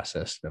reverse the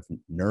process of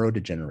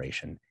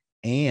neurodegeneration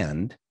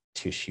and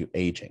tissue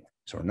aging.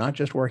 So we're not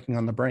just working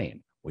on the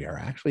brain, we are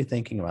actually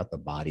thinking about the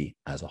body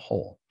as a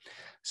whole.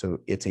 So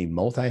it's a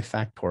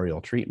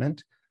multifactorial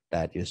treatment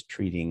that is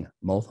treating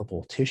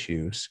multiple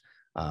tissues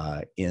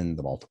in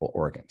the multiple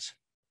organs.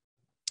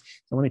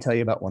 So let me tell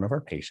you about one of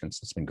our patients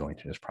that's been going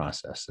through this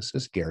process. This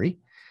is Gary.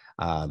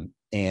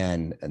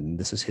 And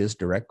this is his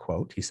direct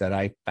quote. He said,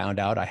 I found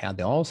out I had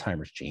the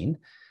Alzheimer's gene.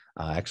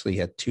 Actually, he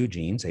had two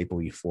genes,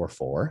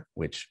 ApoE44,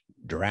 which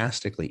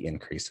drastically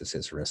increases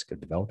his risk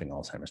of developing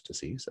Alzheimer's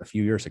disease a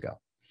few years ago.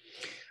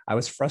 I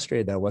was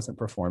frustrated that I wasn't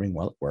performing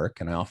well at work,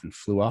 and I often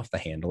flew off the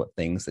handle at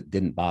things that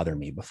didn't bother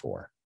me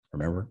before.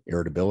 Remember,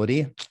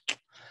 irritability?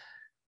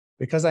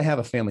 Because I have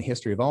a family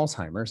history of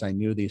Alzheimer's, I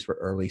knew these were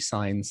early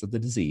signs of the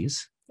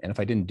disease. And if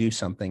I didn't do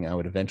something, I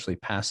would eventually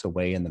pass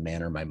away in the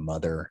manner my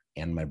mother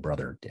and my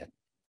brother did.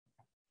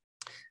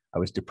 I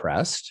was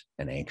depressed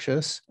and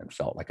anxious and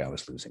felt like I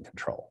was losing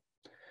control.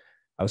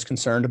 I was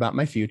concerned about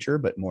my future,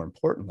 but more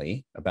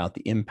importantly, about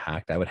the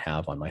impact I would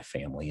have on my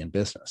family and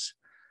business.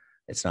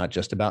 It's not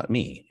just about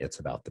me, it's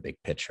about the big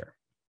picture.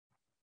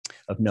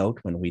 Of note,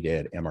 when we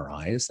did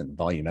MRIs and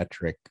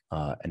volumetric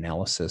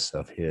analysis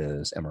of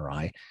his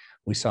MRI,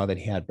 we saw that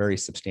he had very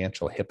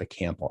substantial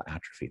hippocampal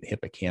atrophy. The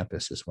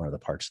hippocampus is one of the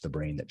parts of the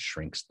brain that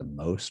shrinks the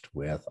most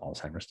with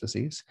Alzheimer's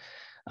disease.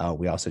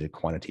 We also did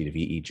quantitative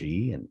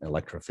EEG and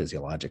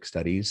electrophysiologic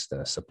studies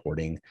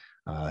supporting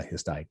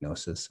his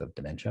diagnosis of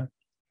dementia.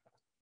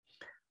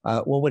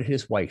 Well, what did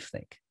his wife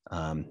think?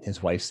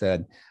 His wife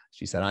said,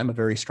 I'm a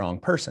very strong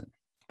person,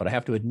 but I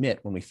have to admit,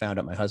 when we found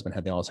out my husband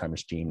had the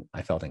Alzheimer's gene,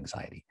 I felt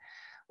anxiety.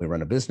 We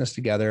run a business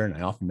together, and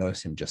I often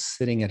notice him just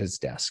sitting at his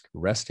desk,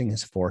 resting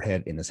his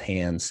forehead in his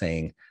hands,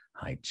 saying,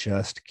 I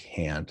just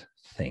can't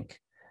think.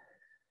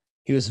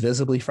 He was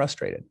visibly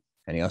frustrated,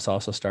 and he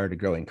also started to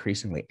grow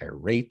increasingly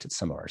irate at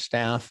some of our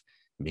staff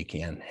and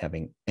began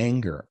having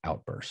anger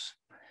outbursts.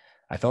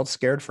 I felt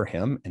scared for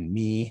him and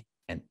me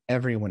and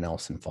everyone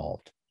else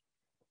involved.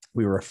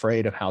 We were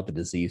afraid of how the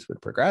disease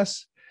would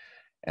progress,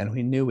 and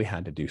we knew we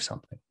had to do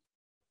something.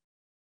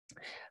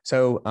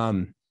 So,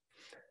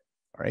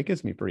 it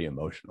gets me pretty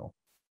emotional.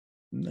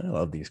 I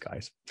love these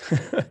guys.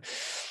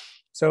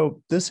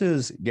 So this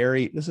is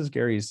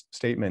Gary's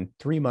statement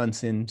 3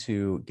 months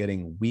into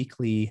getting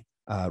weekly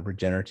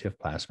regenerative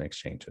plasma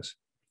exchanges.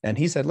 And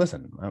he said,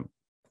 listen,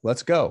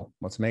 let's go.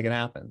 Let's make it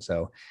happen.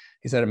 So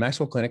he said, at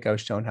MaxWell Clinic, I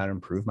was shown how to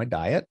improve my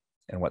diet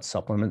and what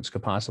supplements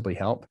could possibly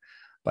help.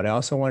 But I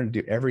also wanted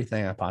to do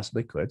everything I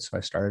possibly could. So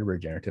I started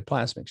regenerative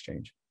plasma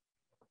exchange.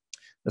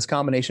 This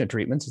combination of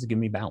treatments has given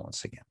me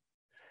balance again.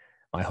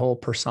 My whole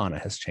persona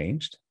has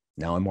changed.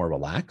 Now I'm more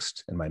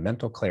relaxed and my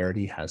mental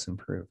clarity has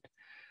improved.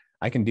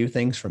 I can do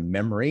things from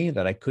memory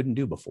that I couldn't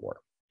do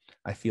before.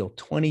 I feel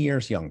 20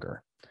 years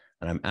younger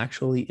and I'm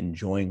actually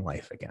enjoying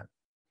life again.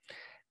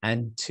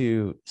 And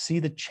to see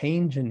the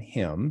change in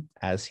him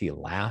as he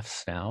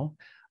laughs now,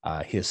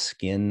 his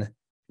skin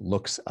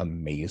looks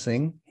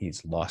amazing.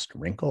 He's lost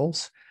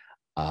wrinkles.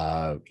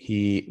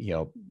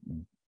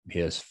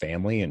 His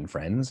family and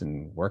friends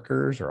and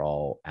workers are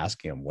all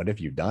asking him, what have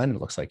you done? It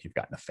looks like you've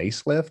gotten a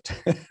facelift.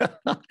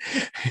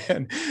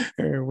 And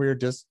we're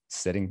just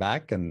sitting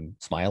back and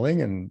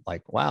smiling and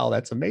like, wow,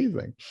 that's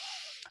amazing.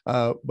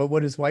 But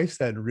what his wife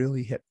said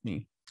really hit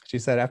me. She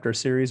said, after a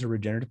series of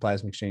regenerative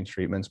plasma exchange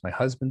treatments, my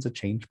husband's a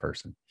changed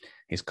person.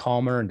 He's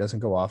calmer and doesn't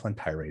go off on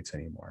tirades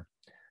anymore.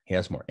 He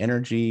has more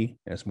energy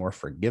and is more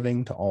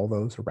forgiving to all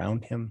those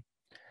around him.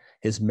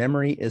 His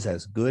memory is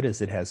as good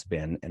as it has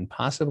been, and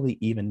possibly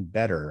even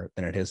better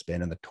than it has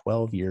been in the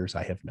 12 years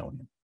I have known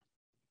him.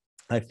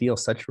 I feel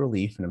such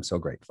relief and I'm so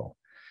grateful.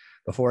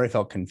 Before, I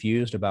felt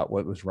confused about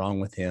what was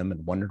wrong with him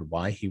and wondered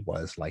why he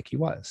was like he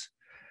was.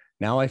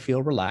 Now I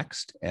feel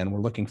relaxed and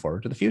we're looking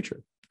forward to the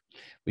future.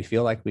 We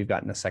feel like we've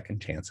gotten a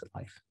second chance at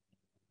life.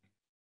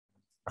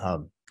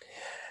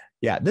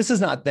 Yeah, this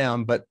is not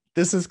them, but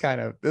this is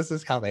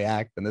how they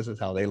act and this is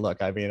how they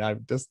look. I mean,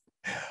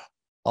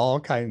 all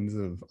kinds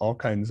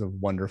of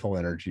wonderful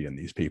energy in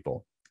these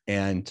people.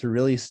 And to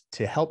really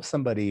to help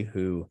somebody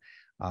who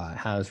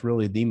has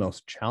really the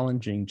most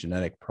challenging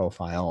genetic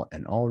profile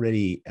and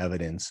already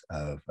evidence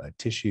of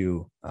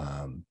tissue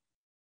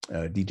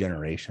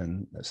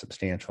degeneration,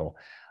 substantial,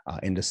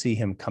 and to see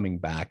him coming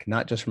back,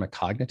 not just from a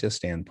cognitive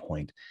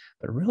standpoint,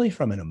 but really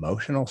from an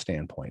emotional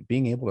standpoint,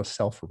 being able to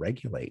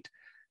self-regulate.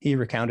 He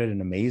recounted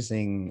an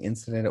amazing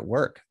incident at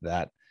work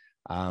that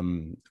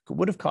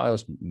would have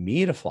caused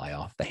me to fly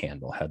off the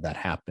handle had that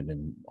happened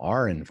in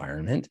our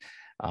environment.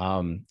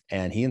 And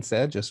he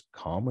instead just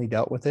calmly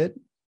dealt with it,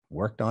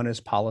 worked on his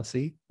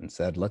policy and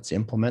said, let's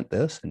implement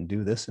this and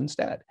do this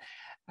instead.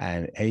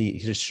 And he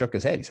just shook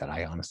his head. He said,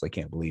 I honestly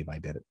can't believe I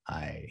did it.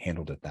 I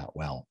handled it that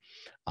well.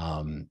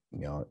 And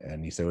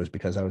he said, it was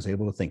because I was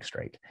able to think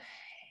straight.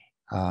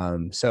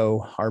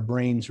 So our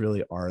brains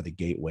really are the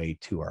gateway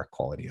to our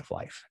quality of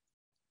life.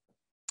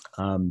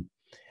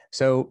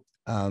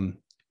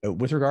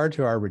 With regard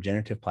to our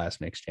regenerative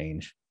plasma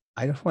exchange,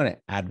 I just want to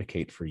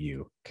advocate for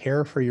you,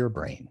 care for your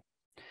brain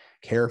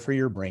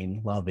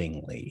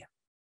lovingly.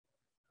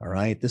 All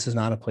right. This is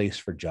not a place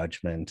for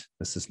judgment.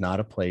 This is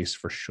not a place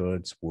for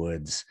shoulds,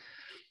 woulds.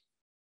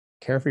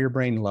 Care for your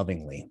brain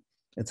lovingly.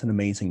 It's an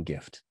amazing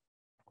gift.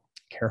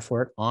 Care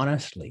for it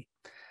honestly.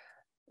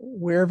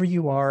 Wherever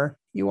you are,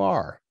 you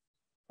are.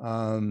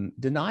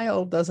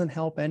 Denial doesn't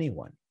help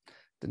anyone.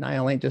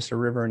 Denial ain't just a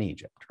river in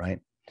Egypt,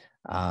 right?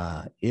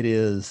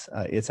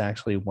 It's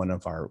actually one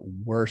of our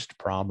worst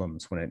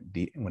problems when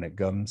it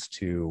comes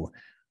to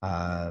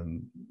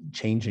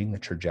changing the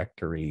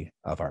trajectory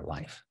of our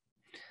life.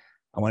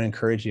 I want to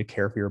encourage you to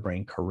care for your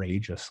brain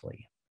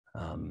courageously.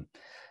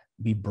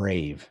 Be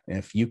brave. And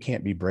if you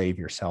can't be brave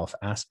yourself,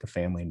 ask a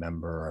family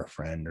member or a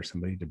friend or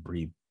somebody to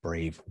be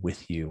brave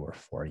with you or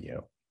for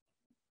you.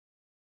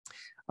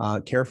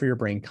 Care for your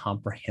brain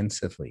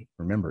comprehensively.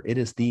 Remember, it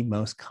is the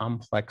most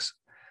complex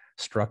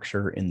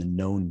structure in the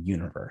known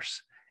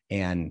universe.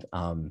 There's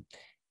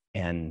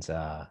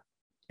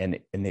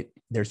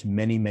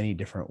many, many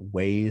different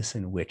ways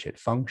in which it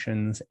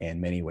functions and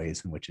many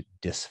ways in which it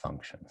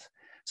dysfunctions.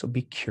 So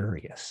be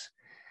curious.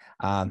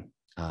 I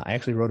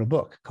actually wrote a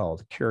book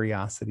called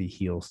Curiosity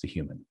Heals the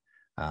Human.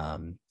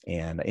 And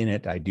in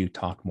it, I do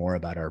talk more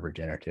about our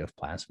regenerative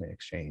plasma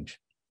exchange.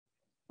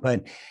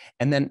 And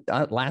then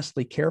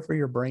lastly, care for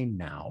your brain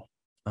now.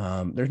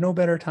 There's no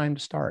better time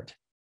to start.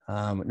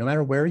 No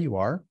matter where you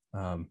are,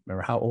 no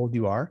matter how old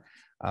you are,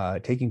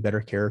 taking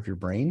better care of your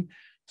brain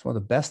is one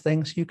of the best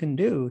things you can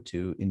do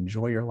to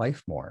enjoy your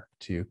life more,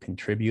 to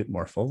contribute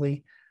more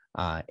fully,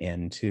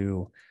 and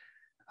to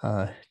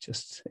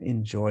just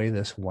enjoy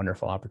this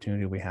wonderful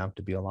opportunity we have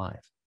to be alive.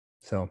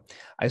 So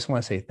I just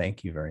want to say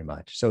thank you very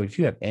much. So if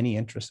you have any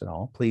interest at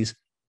all, please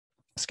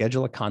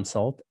schedule a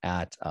consult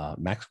at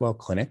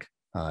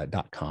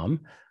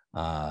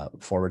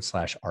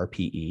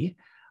maxwellclinic.com/RPE,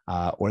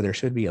 or there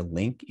should be a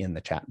link in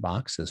the chat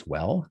box as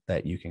well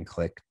that you can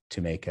click to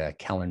make a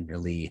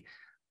Calendarly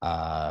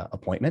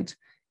appointment.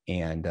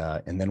 And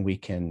then we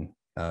can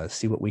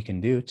see what we can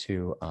do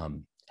to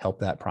help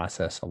that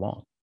process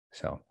along.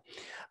 So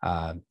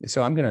I'm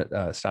going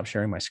to stop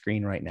sharing my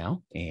screen right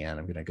now, and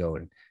I'm going to go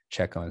and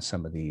check on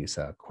some of these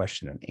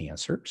question and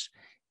answers,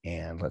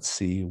 and let's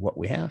see what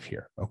we have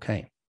here.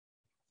 Okay.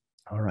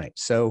 All right.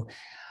 So,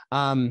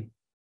 all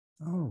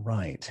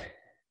right.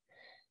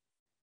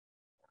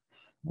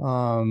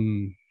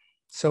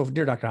 So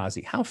dear Dr.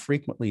 Haase, how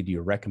frequently do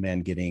you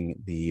recommend getting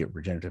the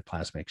regenerative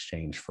plasma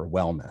exchange for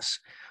wellness?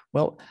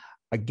 Well,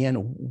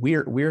 again,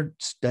 we're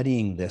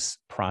studying this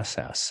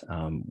process.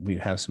 We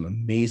have some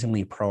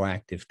amazingly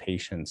proactive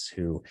patients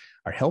who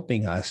are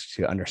helping us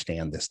to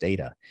understand this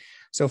data.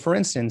 So for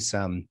instance,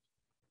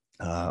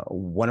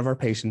 one of our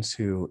patients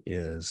who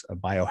is a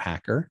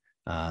biohacker,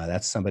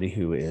 that's somebody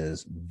who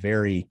is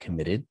very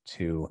committed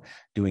to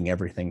doing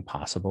everything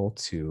possible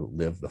to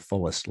live the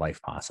fullest life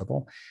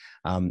possible.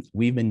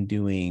 We've been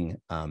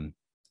doing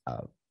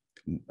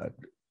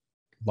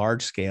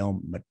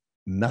large-scale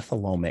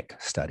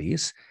methylomic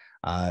studies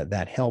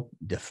that help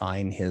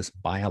define his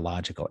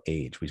biological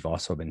age. We've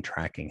also been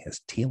tracking his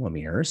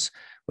telomeres,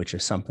 which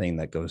is something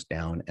that goes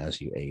down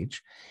as you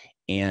age.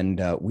 And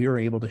we were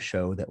able to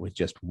show that with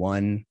just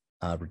one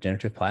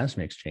regenerative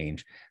plasma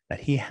exchange, that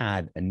he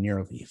had a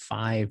nearly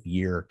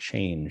 5-year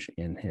change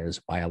in his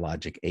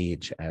biologic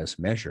age as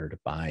measured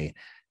by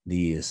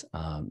these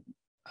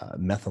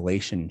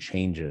methylation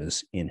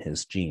changes in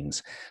his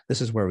genes.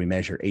 This is where we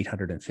measure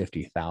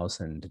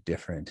 850,000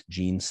 different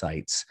gene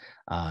sites,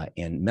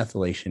 and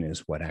methylation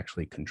is what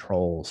actually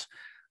controls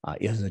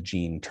is a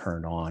gene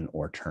turned on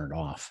or turned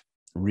off.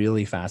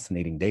 Really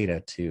fascinating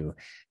data to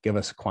give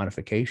us a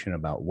quantification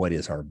about what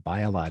is our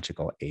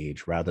biological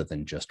age rather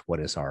than just what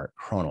is our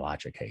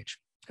chronologic age,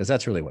 because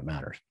that's really what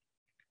matters.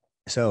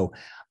 So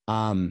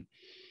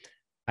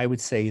I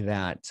would say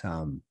that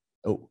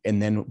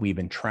and then we've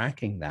been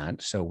tracking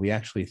that. So we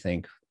actually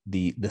think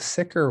the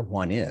sicker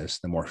one is,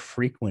 the more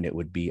frequent it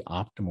would be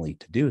optimally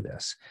to do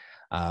this.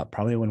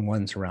 Probably when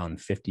one's around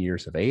 50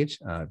 years of age,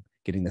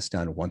 getting this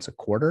done once a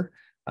quarter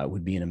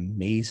would be an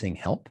amazing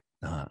help.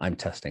 I'm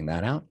testing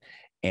that out.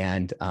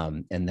 And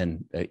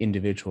then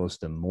individuals,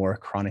 the more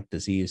chronic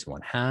disease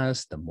one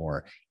has, the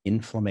more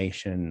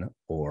inflammation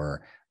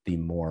or the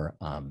more,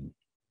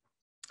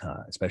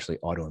 especially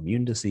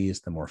autoimmune disease,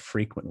 the more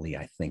frequently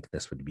I think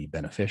this would be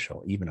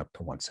beneficial, even up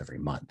to once every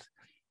month.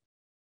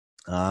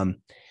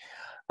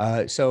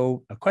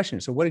 So a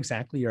question, so what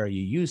exactly are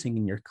you using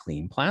in your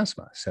clean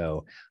plasma?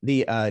 So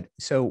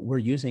so we're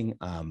using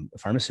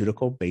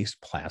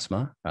pharmaceutical-based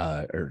plasma,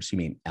 or excuse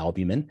me,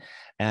 albumin.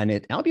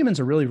 And albumin is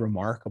a really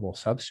remarkable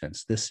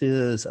substance. This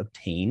is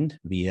obtained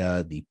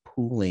via the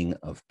pooling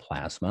of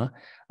plasma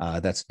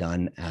that's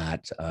done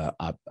at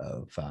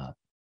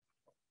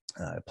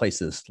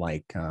places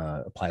like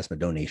plasma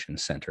donation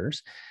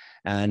centers.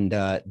 And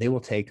they will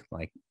take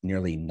like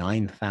nearly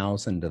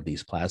 9,000 of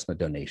these plasma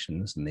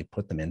donations and they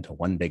put them into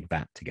one big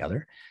vat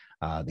together.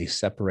 They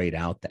separate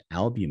out the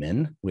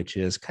albumin, which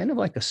is kind of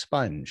like a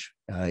sponge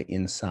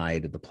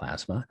inside of the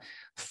plasma,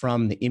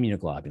 from the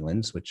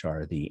immunoglobulins, which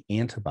are the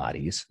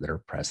antibodies that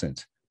are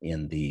present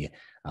in the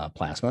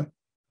plasma.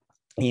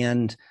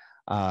 And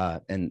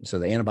so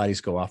the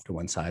antibodies go off to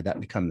one side. That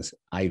becomes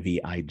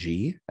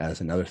IVIG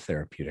as another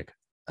therapeutic,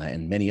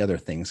 and many other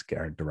things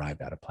are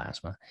derived out of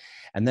plasma.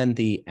 And then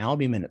the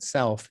albumin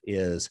itself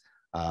is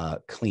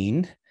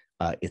cleaned.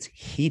 It's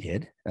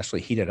heated,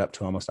 actually heated up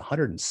to almost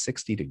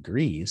 160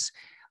 degrees,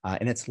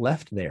 and it's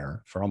left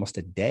there for almost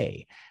a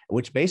day,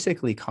 which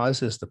basically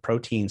causes the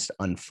proteins to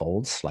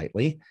unfold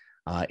slightly.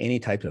 Any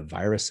type of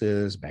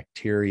viruses,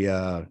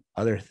 bacteria,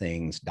 other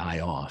things die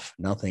off.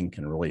 Nothing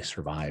can really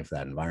survive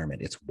that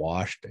environment. It's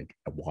washed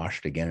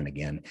again and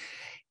again.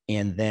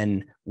 And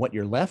then what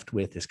you're left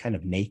with is kind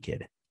of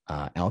naked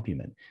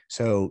albumin.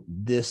 So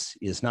this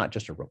is not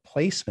just a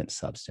replacement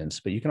substance,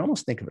 but you can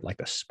almost think of it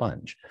like a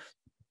sponge.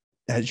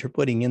 As you're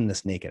putting in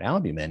this naked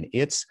albumin,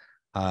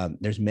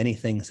 there's many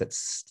things that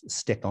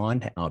stick on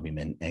to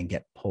albumin and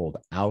get pulled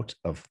out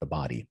of the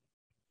body.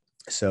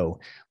 So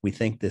we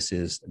think this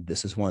is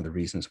one of the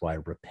reasons why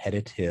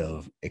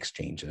repetitive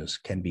exchanges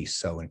can be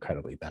so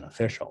incredibly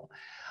beneficial.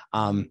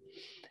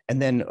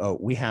 And then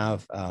we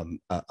have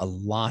a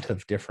lot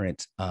of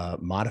different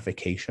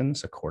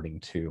modifications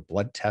according to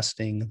blood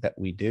testing that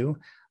we do,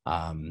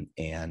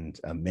 and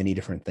many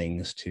different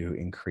things to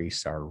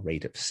increase our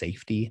rate of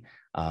safety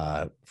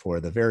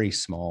for the very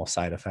small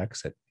side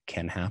effects that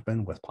can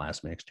happen with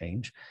plasma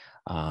exchange.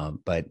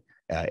 But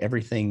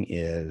everything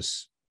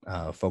is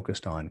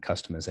focused on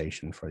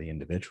customization for the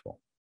individual.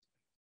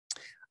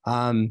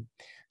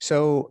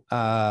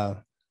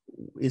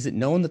 Is it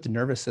known that the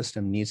nervous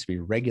system needs to be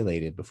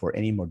regulated before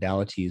any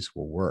modalities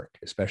will work,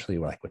 especially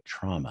like with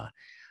trauma?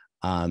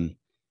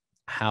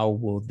 How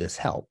will this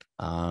help?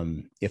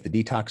 If the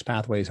detox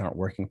pathways aren't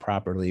working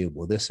properly,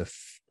 will this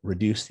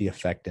reduce the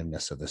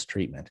effectiveness of this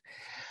treatment?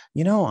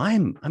 You know,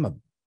 I'm a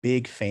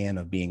big fan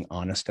of being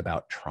honest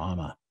about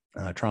trauma.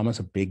 Trauma is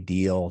a big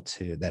deal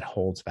that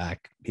holds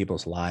back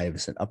people's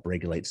lives and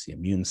upregulates the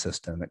immune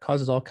system. It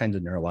causes all kinds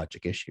of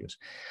neurologic issues.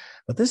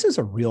 But this is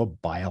a real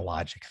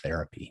biologic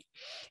therapy.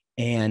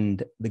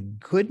 And the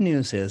good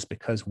news is,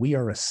 because we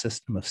are a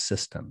system of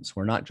systems,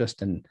 we're not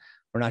just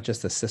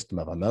a system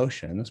of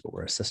emotions, but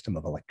we're a system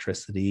of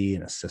electricity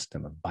and a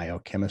system of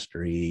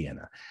biochemistry and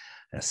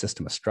a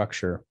system of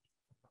structure.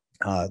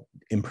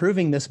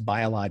 Improving this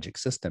biologic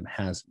system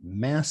has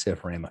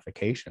massive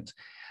ramifications,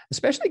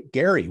 especially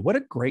Gary. What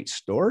a great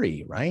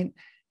story, right?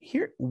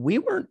 Here, we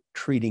weren't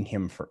treating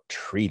him for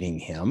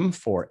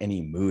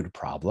any mood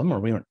problem,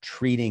 or we weren't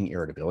treating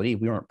irritability.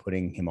 We weren't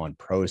putting him on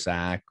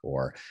Prozac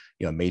or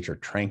a major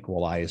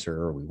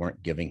tranquilizer. We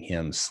weren't giving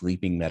him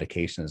sleeping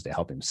medications to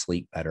help him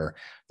sleep better.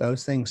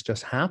 Those things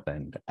just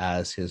happened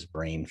as his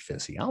brain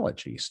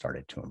physiology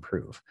started to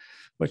improve,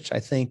 which I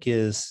think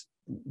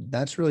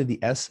that's really the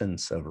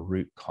essence of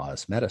root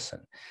cause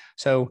medicine.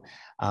 So,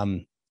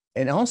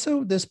 and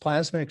also, this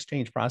plasma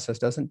exchange process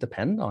doesn't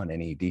depend on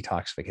any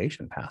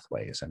detoxification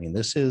pathways. I mean,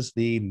 this is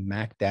the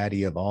Mac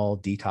Daddy of all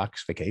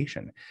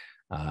detoxification,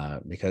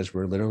 because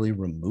we're literally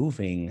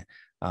removing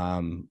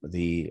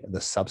the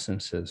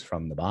substances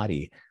from the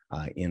body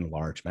in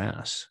large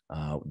mass.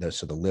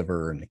 So the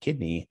liver and the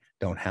kidney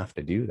don't have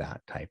to do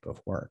that type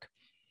of work.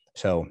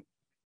 So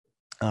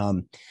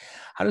how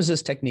does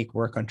this technique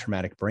work on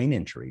traumatic brain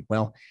injury?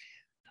 Well,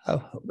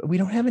 we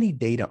don't have any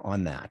data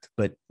on that,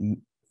 but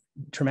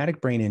traumatic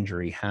brain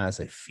injury has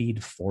a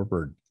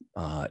feed-forward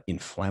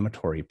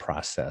inflammatory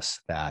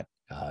process that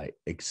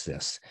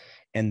exists,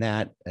 and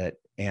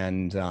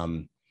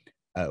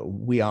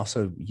we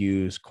also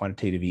use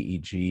quantitative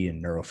EEG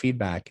and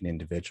neurofeedback in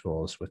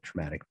individuals with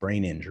traumatic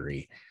brain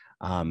injury.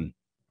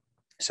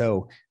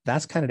 So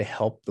that's kind of to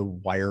help the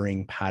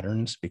wiring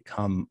patterns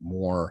become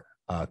more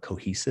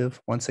cohesive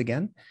once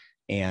again,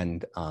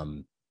 and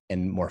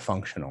more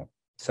functional.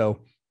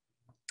 So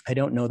I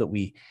don't know that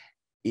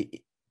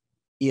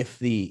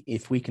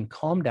if we can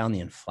calm down the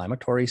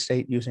inflammatory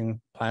state using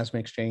plasma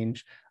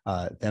exchange,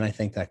 then I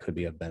think that could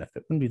be a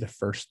benefit. Wouldn't be the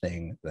first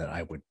thing that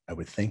I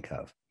would think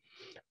of.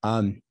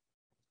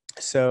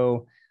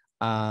 So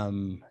how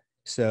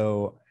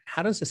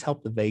does this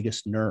help the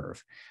vagus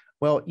nerve?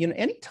 Well,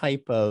 any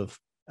type of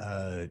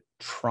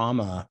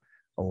trauma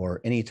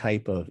or any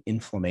type of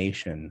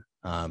inflammation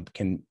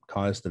can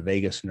cause the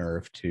vagus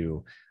nerve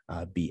to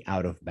be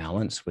out of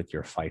balance with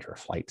your fight or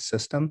flight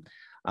system.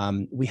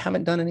 We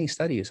haven't done any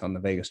studies on the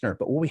vagus nerve,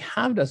 but what we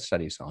have done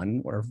studies on,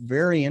 what are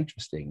very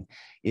interesting,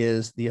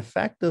 is the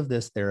effect of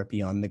this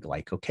therapy on the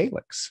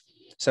glycocalyx.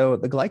 So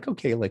the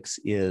glycocalyx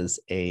is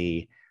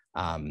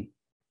um,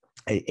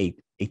 a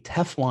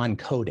Teflon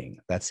coating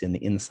that's in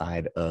the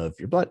inside of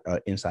your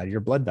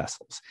blood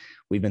vessels.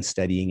 We've been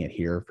studying it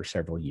here for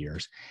several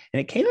years, and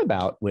it came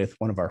about with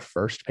one of our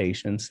first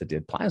patients that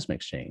did plasma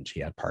exchange.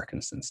 He had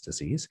Parkinson's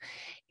disease,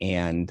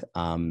 and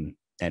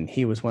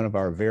he was one of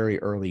our very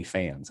early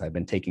fans. I've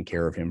been taking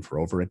care of him for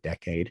over a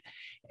decade,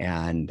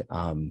 and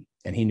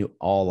he knew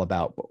all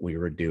about what we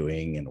were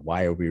doing and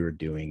why we were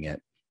doing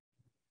it.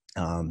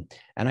 And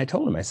I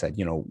told him, I said,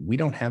 we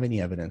don't have any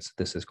evidence that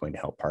this is going to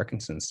help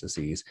Parkinson's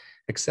disease,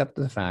 except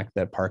the fact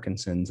that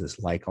Parkinson's is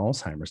like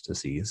Alzheimer's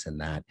disease in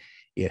that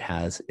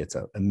it's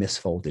a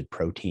misfolded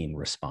protein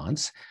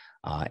response,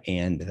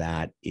 and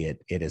that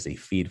it is a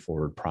feed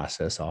forward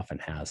process, often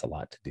has a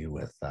lot to do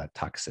with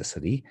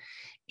toxicity.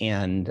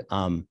 And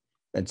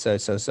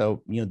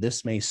so,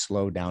 this may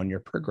slow down your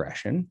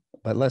progression,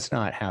 but let's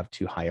not have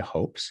too high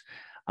hopes.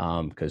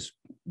 Because,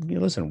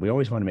 listen, we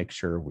always want to make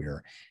sure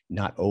we're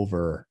not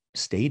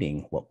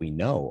overstating what we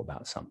know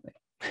about something.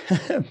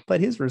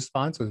 But his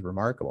response was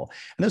remarkable.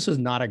 And this was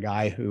not a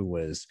guy who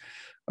was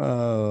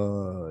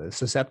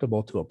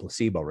susceptible to a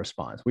placebo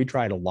response. We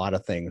tried a lot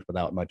of things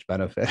without much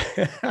benefit.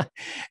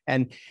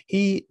 And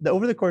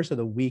over the course of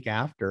the week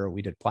after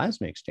we did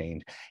plasma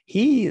exchange,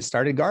 he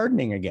started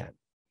gardening again.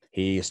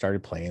 He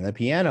started playing the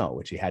piano,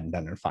 which he hadn't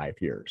done in 5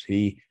 years.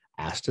 He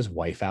asked his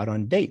wife out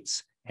on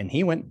dates. And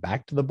he went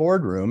back to the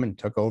boardroom and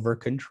took over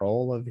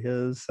control of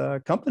his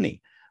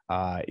company.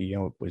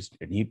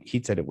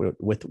 He said it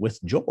with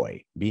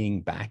joy,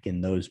 being back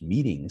in those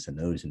meetings and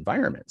those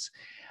environments.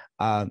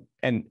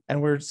 And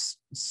we're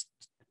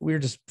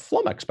just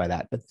flummoxed by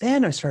that. But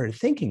then I started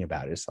thinking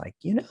about it. It's like,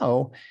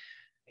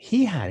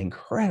 he had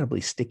incredibly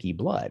sticky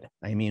blood.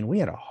 I mean, we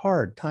had a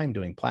hard time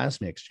doing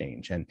plasma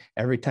exchange, and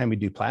every time we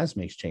do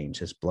plasma exchange,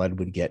 his blood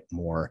would get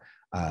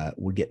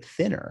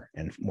thinner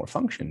and more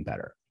function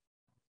better.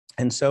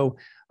 And so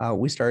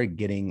we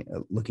started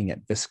looking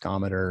at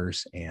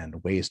viscometers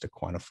and ways to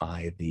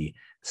quantify the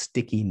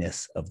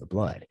stickiness of the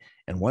blood.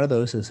 And one of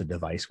those is a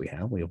device we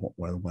have. We have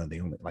one of the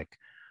only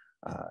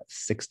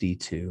 60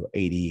 to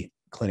 80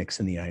 clinics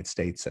in the United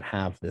States that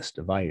have this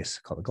device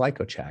called a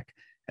GlycoCheck.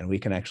 And we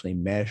can actually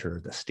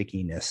measure the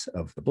stickiness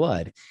of the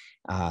blood.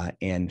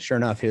 And sure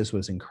enough, his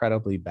was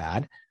incredibly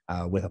bad.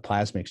 With a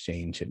plasma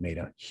exchange, it made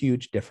a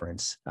huge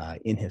difference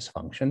in his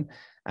function.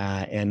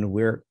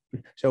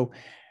 So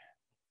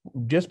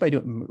just by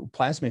doing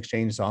plasma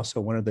exchange is also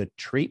one of the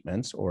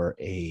treatments, or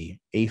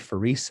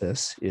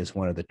apheresis is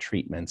one of the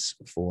treatments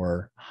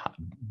for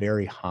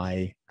very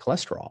high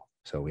cholesterol.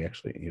 So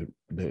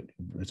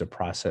there's a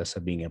process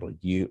of being able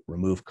to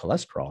remove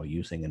cholesterol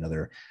using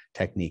another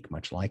technique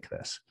much like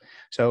this.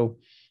 So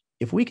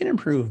if we can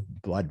improve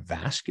blood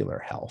vascular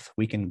health,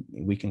 we can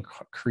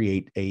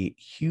create a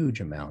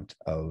huge amount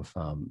of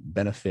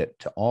benefit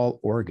to all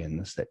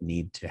organs that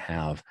need to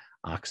have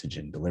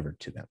oxygen delivered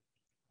to them.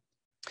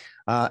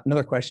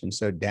 Another question.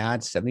 So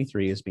Dad,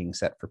 73, is being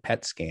set for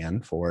PET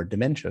scan for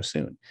dementia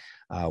soon.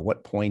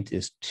 What point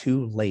is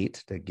too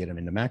late to get him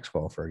into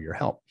Maxwell for your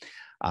help?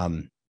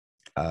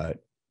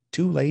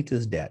 Too late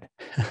is dead.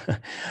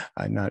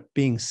 I'm not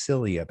being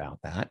silly about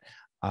that,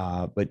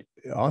 but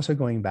also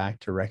going back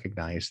to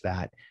recognize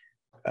that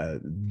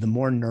the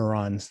more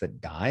neurons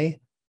that die,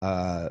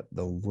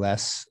 the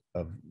less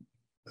of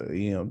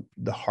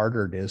the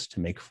harder it is to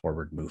make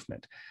forward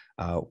movement.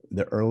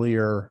 The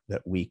earlier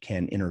that we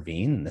can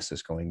intervene, and this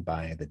is going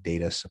by the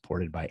data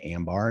supported by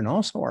AMBAR and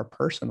also our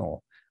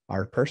personal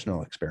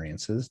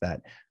experiences,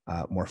 that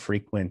more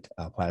frequent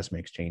plasma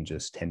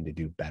exchanges tend to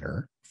do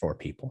better for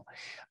people.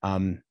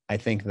 I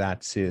think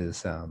that's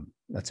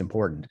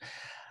important.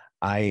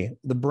 The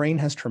brain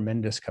has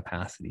tremendous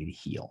capacity to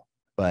heal,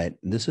 but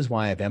this is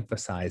why I've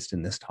emphasized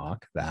in this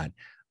talk that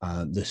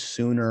the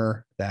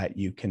sooner that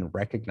you can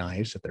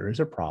recognize that there is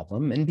a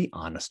problem and be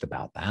honest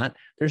about that.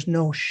 There's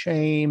no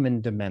shame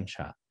in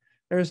dementia.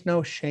 There's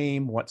no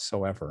shame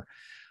whatsoever.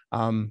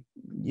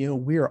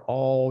 We are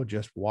all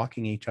just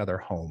walking each other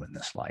home in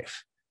this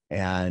life,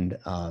 and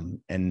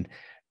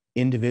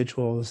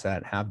individuals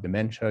that have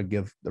dementia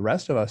give the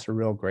rest of us a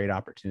real great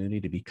opportunity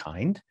to be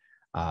kind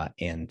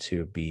and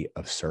to be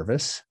of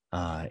service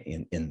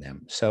in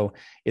them. So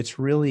it's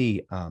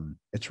really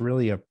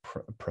a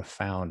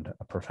profound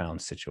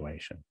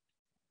situation.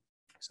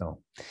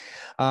 So,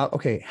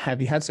 okay,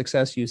 have you had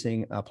success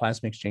using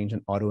plasma exchange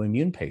in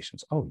autoimmune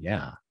patients? Oh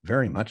yeah,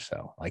 very much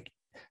so. Like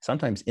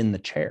sometimes in the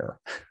chair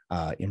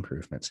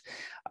improvements.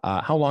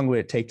 How long would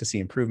it take to see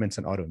improvements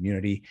in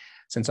autoimmunity?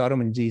 Since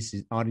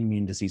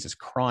autoimmune disease is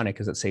chronic,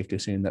 is it safe to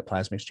assume that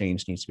plasma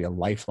exchange needs to be a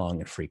lifelong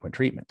and frequent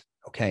treatment?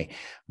 Okay,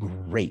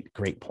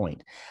 great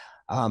point.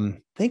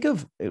 Think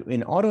of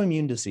in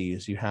autoimmune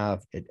disease, you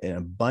have an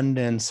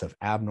abundance of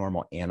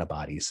abnormal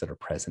antibodies that are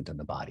present in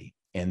the body,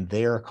 and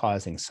they're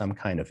causing some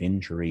kind of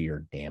injury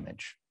or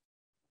damage.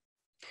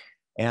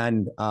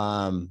 And,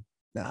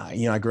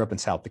 I grew up in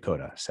South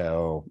Dakota.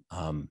 So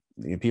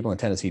people in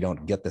Tennessee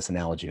don't get this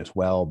analogy as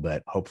well,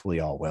 but hopefully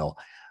all will.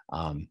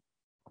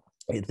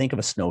 Think of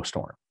a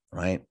snowstorm,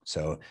 right?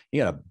 So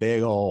you got a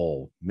big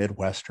old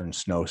Midwestern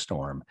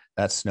snowstorm.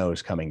 That snow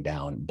is coming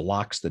down,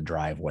 blocks the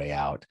driveway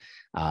out,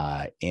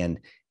 and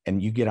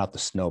you get out the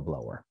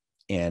snowblower.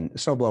 And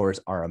snowblowers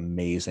are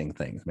amazing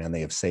things, man.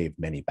 They have saved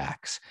many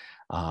backs.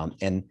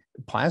 And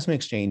plasma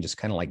exchange is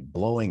kind of like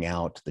blowing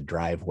out the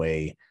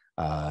driveway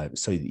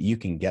so that you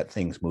can get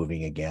things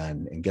moving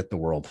again and get the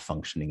world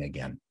functioning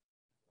again.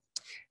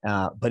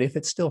 But if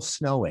it's still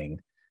snowing,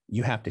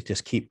 you have to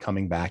just keep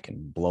coming back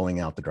and blowing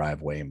out the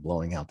driveway and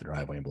blowing out the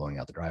driveway and blowing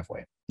out the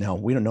driveway. Now,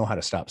 we don't know how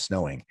to stop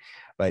snowing,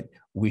 but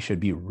we should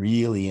be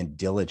really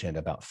diligent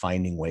about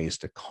finding ways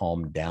to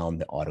calm down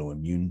the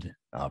autoimmune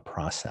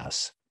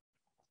process.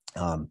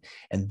 And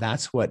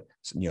that's what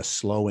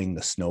slowing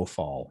the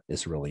snowfall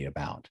is really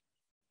about.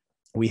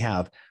 We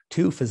have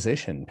 2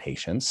 physician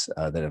patients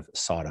that have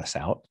sought us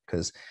out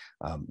because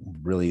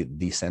really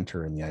the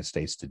center in the United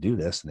States to do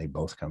this, and they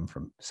both come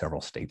from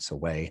several states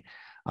away.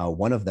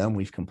 One of them,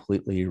 we've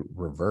completely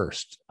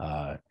reversed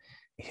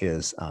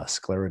his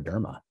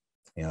scleroderma.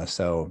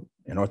 So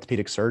an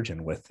orthopedic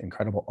surgeon with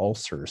incredible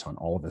ulcers on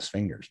all of his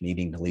fingers,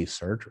 needing to leave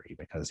surgery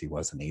because he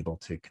wasn't able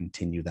to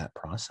continue that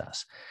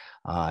process.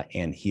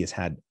 And he has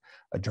had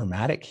a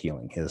dramatic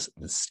healing.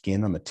 The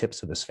skin on the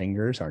tips of his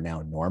fingers are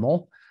now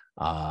normal.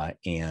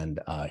 And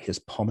his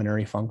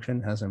pulmonary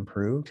function has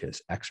improved.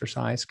 His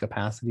exercise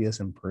capacity has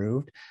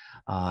improved.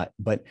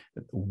 But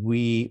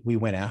we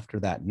went after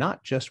that,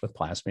 not just with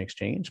plasma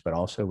exchange, but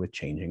also with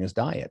changing his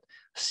diet,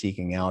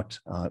 seeking out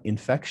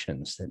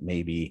infections that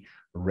may be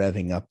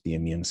revving up the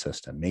immune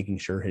system, making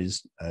sure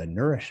his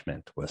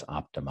nourishment was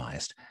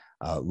optimized,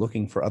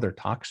 looking for other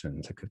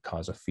toxins that could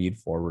cause a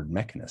feed-forward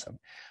mechanism.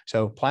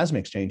 So plasma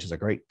exchange is a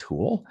great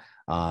tool,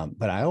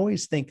 but I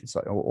always think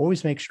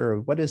always make sure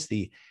what is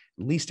the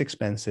least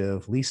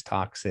expensive, least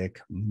toxic,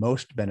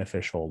 most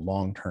beneficial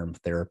long-term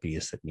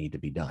therapies that need to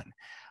be done.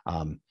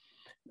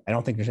 I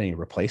don't think there's any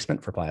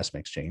replacement for plasma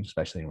exchange,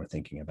 especially when we're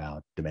thinking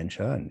about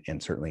dementia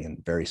and certainly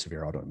in very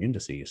severe autoimmune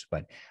disease.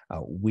 But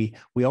we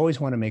always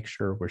want to make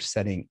sure we're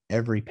setting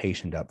every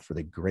patient up for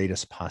the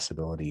greatest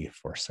possibility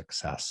for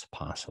success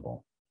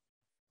possible.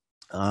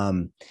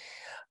 And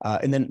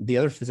then the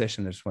other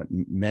physician I just want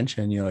to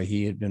mention,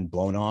 he had been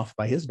blown off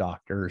by his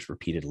doctors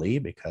repeatedly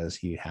because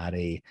he had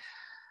a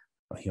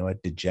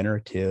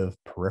degenerative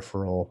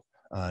peripheral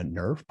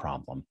nerve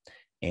problem.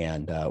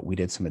 And we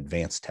did some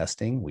advanced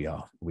testing. We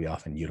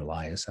often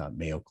utilize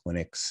Mayo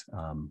Clinic's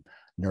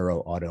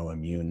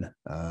neuroautoimmune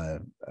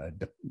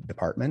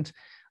department.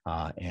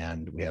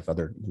 And we have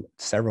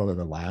several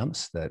other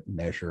labs that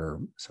measure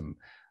some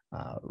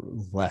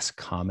less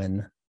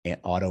common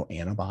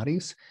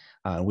autoantibodies.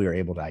 We were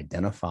able to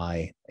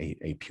identify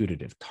a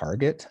putative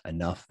target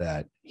enough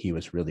that he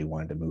was really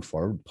wanting to move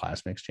forward with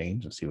plasma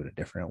exchange and see what a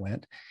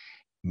different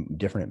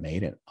it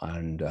made it.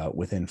 And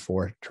within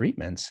 4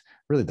 treatments,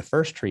 really the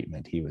first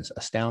treatment, he was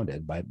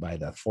astounded. By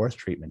the 4th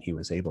treatment, he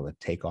was able to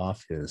take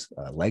off his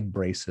leg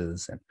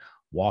braces and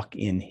walk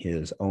in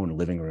his own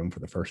living room for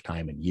the first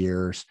time in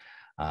years.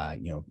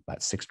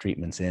 About 6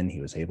 treatments in, he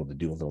was able to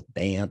do a little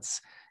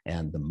dance,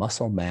 and the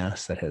muscle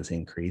mass that has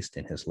increased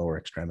in his lower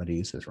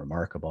extremities is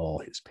remarkable.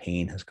 His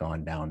pain has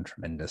gone down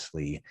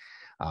tremendously.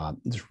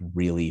 It's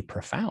really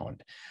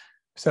profound.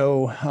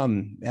 So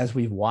as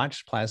we've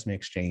watched plasma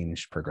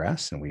exchange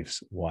progress and we've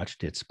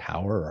watched its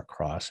power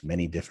across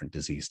many different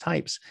disease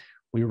types,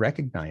 we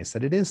recognize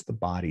that it is the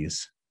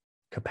body's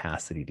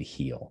capacity to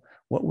heal.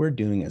 What we're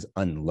doing is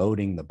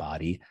unloading the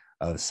body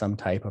of some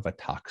type of a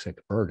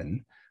toxic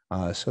burden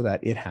so that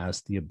it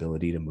has the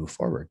ability to move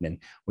forward. And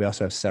we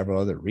also have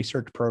several other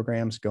research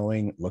programs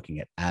going, looking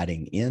at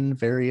adding in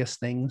various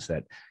things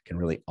that can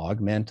really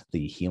augment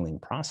the healing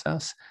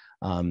process.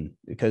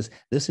 Because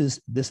this is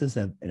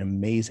an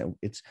amazing,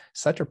 it's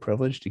such a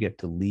privilege to get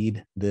to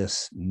lead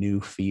this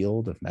new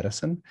field of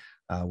medicine.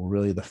 We're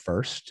really the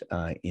first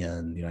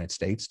in the United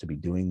States to be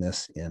doing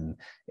this in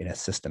a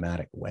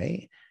systematic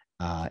way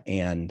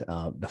and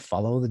to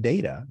follow the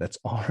data that's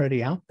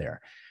already out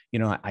there.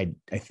 I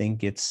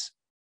think it's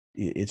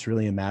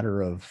really a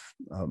matter of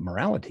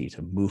morality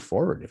to move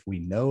forward. If we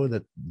know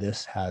that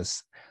this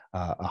has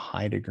a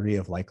high degree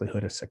of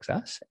likelihood of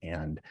success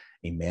and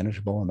a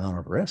manageable amount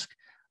of risk,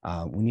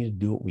 we need to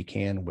do what we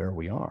can where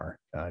we are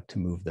to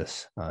move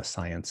this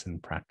science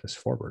and practice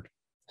forward.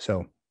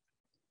 So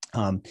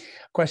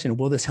question,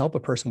 will this help a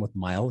person with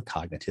mild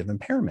cognitive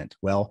impairment?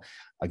 Well,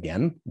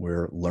 again,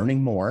 we're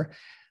learning more,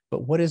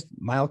 but what is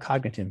mild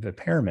cognitive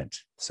impairment?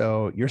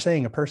 So you're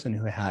saying a person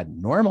who had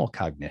normal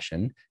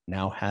cognition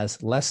now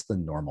has less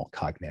than normal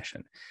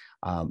cognition.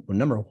 Well,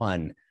 number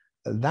one,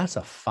 that's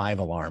a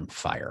 5-alarm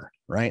fire,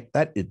 right?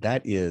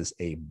 That is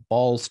a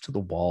balls to the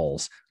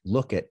walls,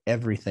 look at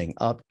everything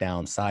up,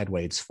 down,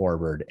 sideways,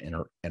 forward,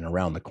 and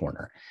around the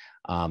corner.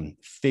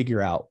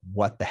 Figure out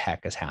what the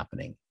heck is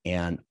happening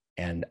and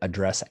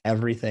address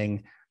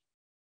everything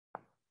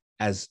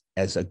as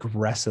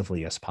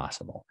aggressively as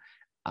possible.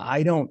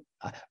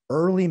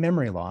 Early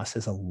memory loss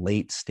is a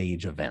late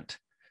stage event.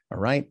 All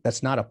right.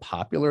 That's not a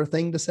popular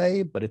thing to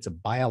say, but it's a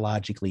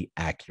biologically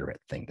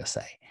accurate thing to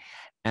say.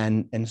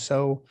 And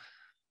so,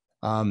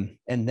 and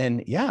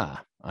then, yeah,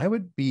 I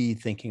would be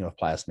thinking of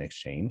plasma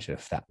exchange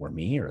if that were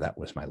me or that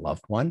was my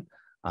loved one.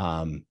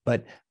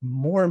 But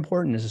more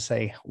important is to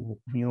say,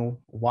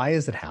 why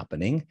is it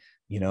happening?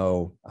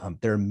 There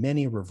are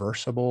many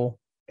reversible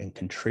and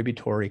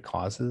contributory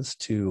causes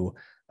to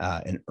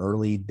an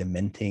early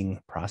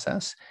dementing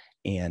process.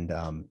 And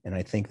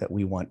I think that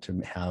we want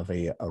to have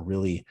a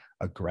really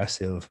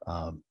aggressive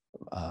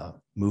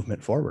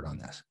movement forward on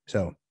this.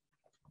 So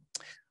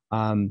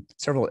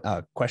several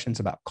questions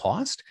about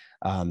cost.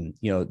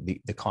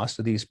 The cost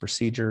of these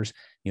procedures,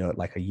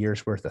 like a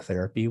year's worth of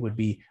therapy would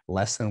be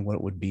less than what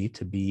it would be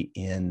to be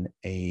in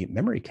a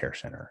memory care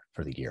center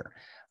for the year.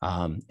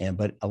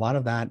 But a lot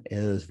of that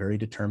is very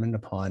determined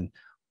upon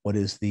what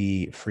is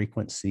the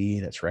frequency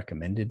that's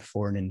recommended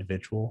for an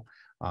individual,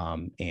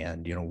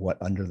 and what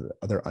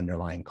other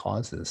underlying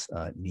causes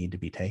need to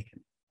be taken.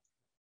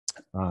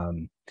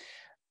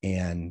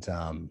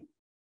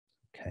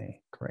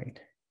 Okay, great.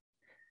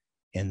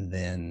 And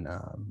then,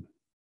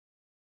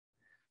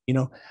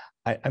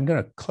 I'm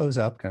going to close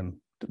up.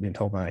 I'm being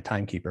told by my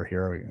timekeeper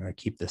here, we're going to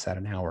keep this at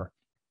an hour.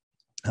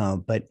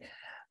 But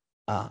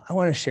I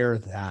want to share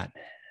that,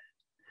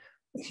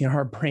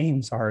 our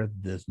brains are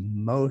the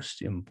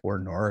most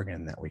important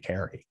organ that we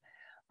carry.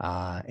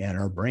 And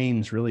our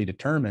brains really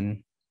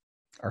determine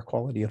our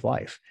quality of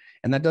life.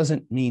 And that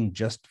doesn't mean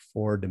just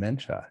for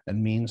dementia. It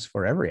means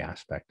for every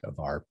aspect of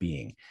our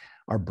being.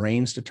 Our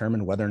brains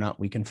determine whether or not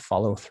we can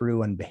follow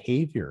through on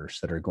behaviors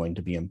that are going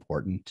to be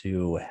important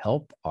to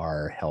help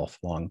our health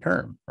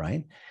long-term,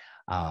 right?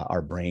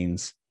 Our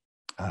brains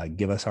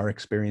give us our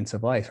experience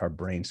of life. Our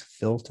brains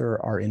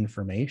filter our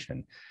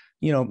information.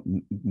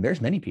 There's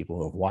many people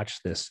who have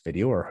watched this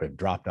video or have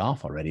dropped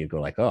off already who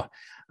go like, oh,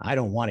 I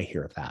don't want to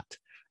hear that.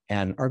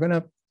 And are going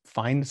to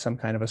find some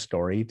kind of a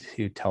story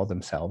to tell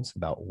themselves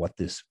about what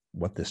this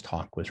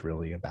talk was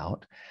really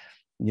about.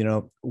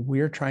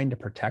 We're trying to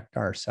protect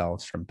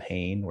ourselves from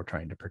pain. We're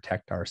trying to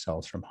protect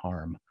ourselves from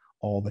harm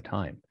all the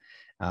time.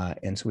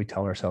 And so we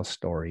tell ourselves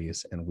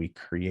stories and we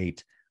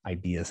create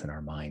ideas in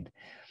our mind.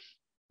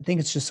 I think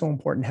it's just so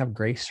important to have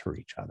grace for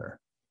each other.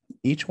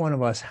 Each one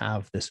of us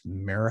have this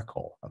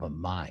miracle of a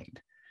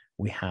mind.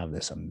 We have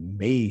this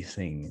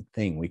amazing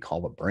thing we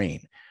call a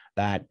brain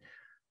that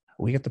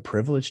we get the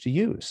privilege to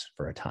use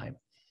for a time.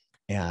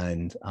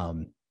 And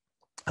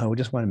we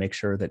just want to make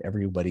sure that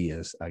everybody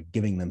is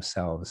giving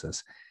themselves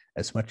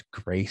as much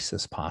grace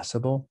as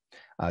possible.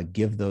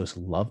 Give those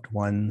loved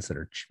ones that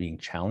are being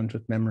challenged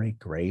with memory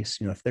grace.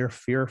 If they're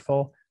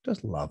fearful,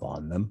 just love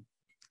on them,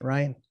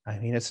 right? I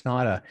mean, this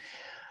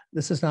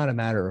is not a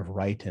matter of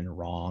right and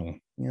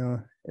wrong.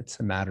 It's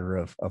a matter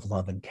of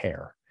love and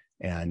care.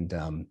 And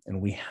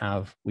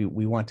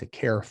we want to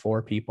care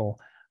for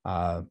people,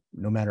 no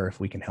matter if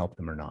we can help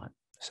them or not.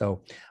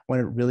 So I want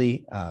to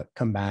really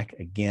come back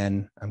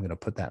again. I'm going to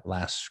put that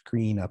last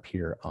screen up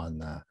here on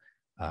the,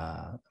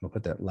 I'm going to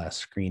put that last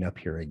screen up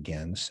here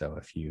again. So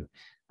if you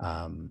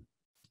can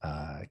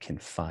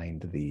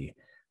find the,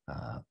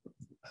 I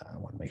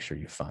want to make sure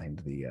you find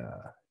the,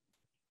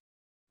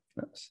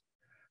 oops,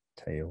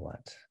 tell you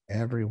what,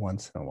 every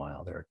once in a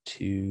while, there are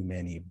too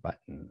many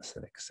buttons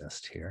that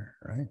exist here,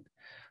 right?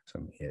 So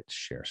I'm going to hit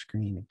share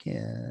screen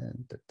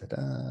again, hit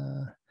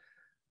that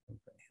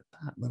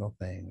little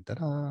thing,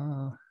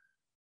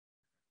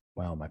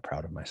 Wow, am I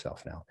proud of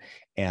myself now.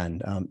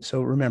 And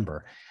so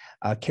remember,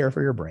 care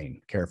for your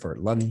brain, care for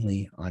it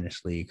lovingly,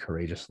 honestly,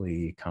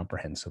 courageously,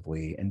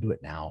 comprehensively, and do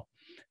it now,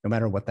 no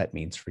matter what that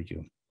means for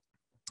you.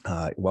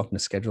 Welcome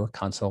to schedule a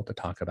consult to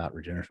talk about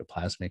regenerative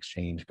plasma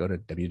exchange. Go to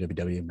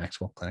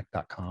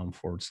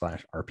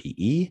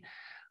www.maxwellclinic.com/RPE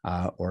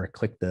or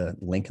click the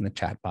link in the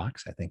chat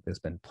box. I think that's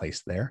been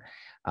placed there.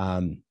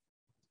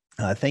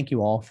 Thank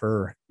you all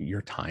for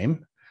your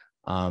time.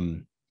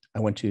 I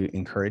want to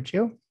encourage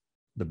you.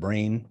 The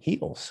brain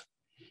heals.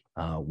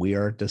 We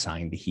are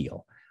designed to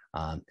heal.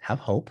 Have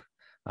hope.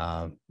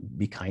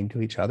 Be kind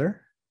to each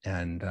other.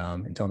 And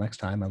until next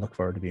time, I look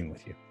forward to being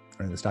with you.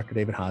 This is Dr.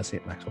 David Haase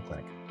at MaxWell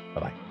Clinic.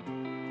 Bye-bye.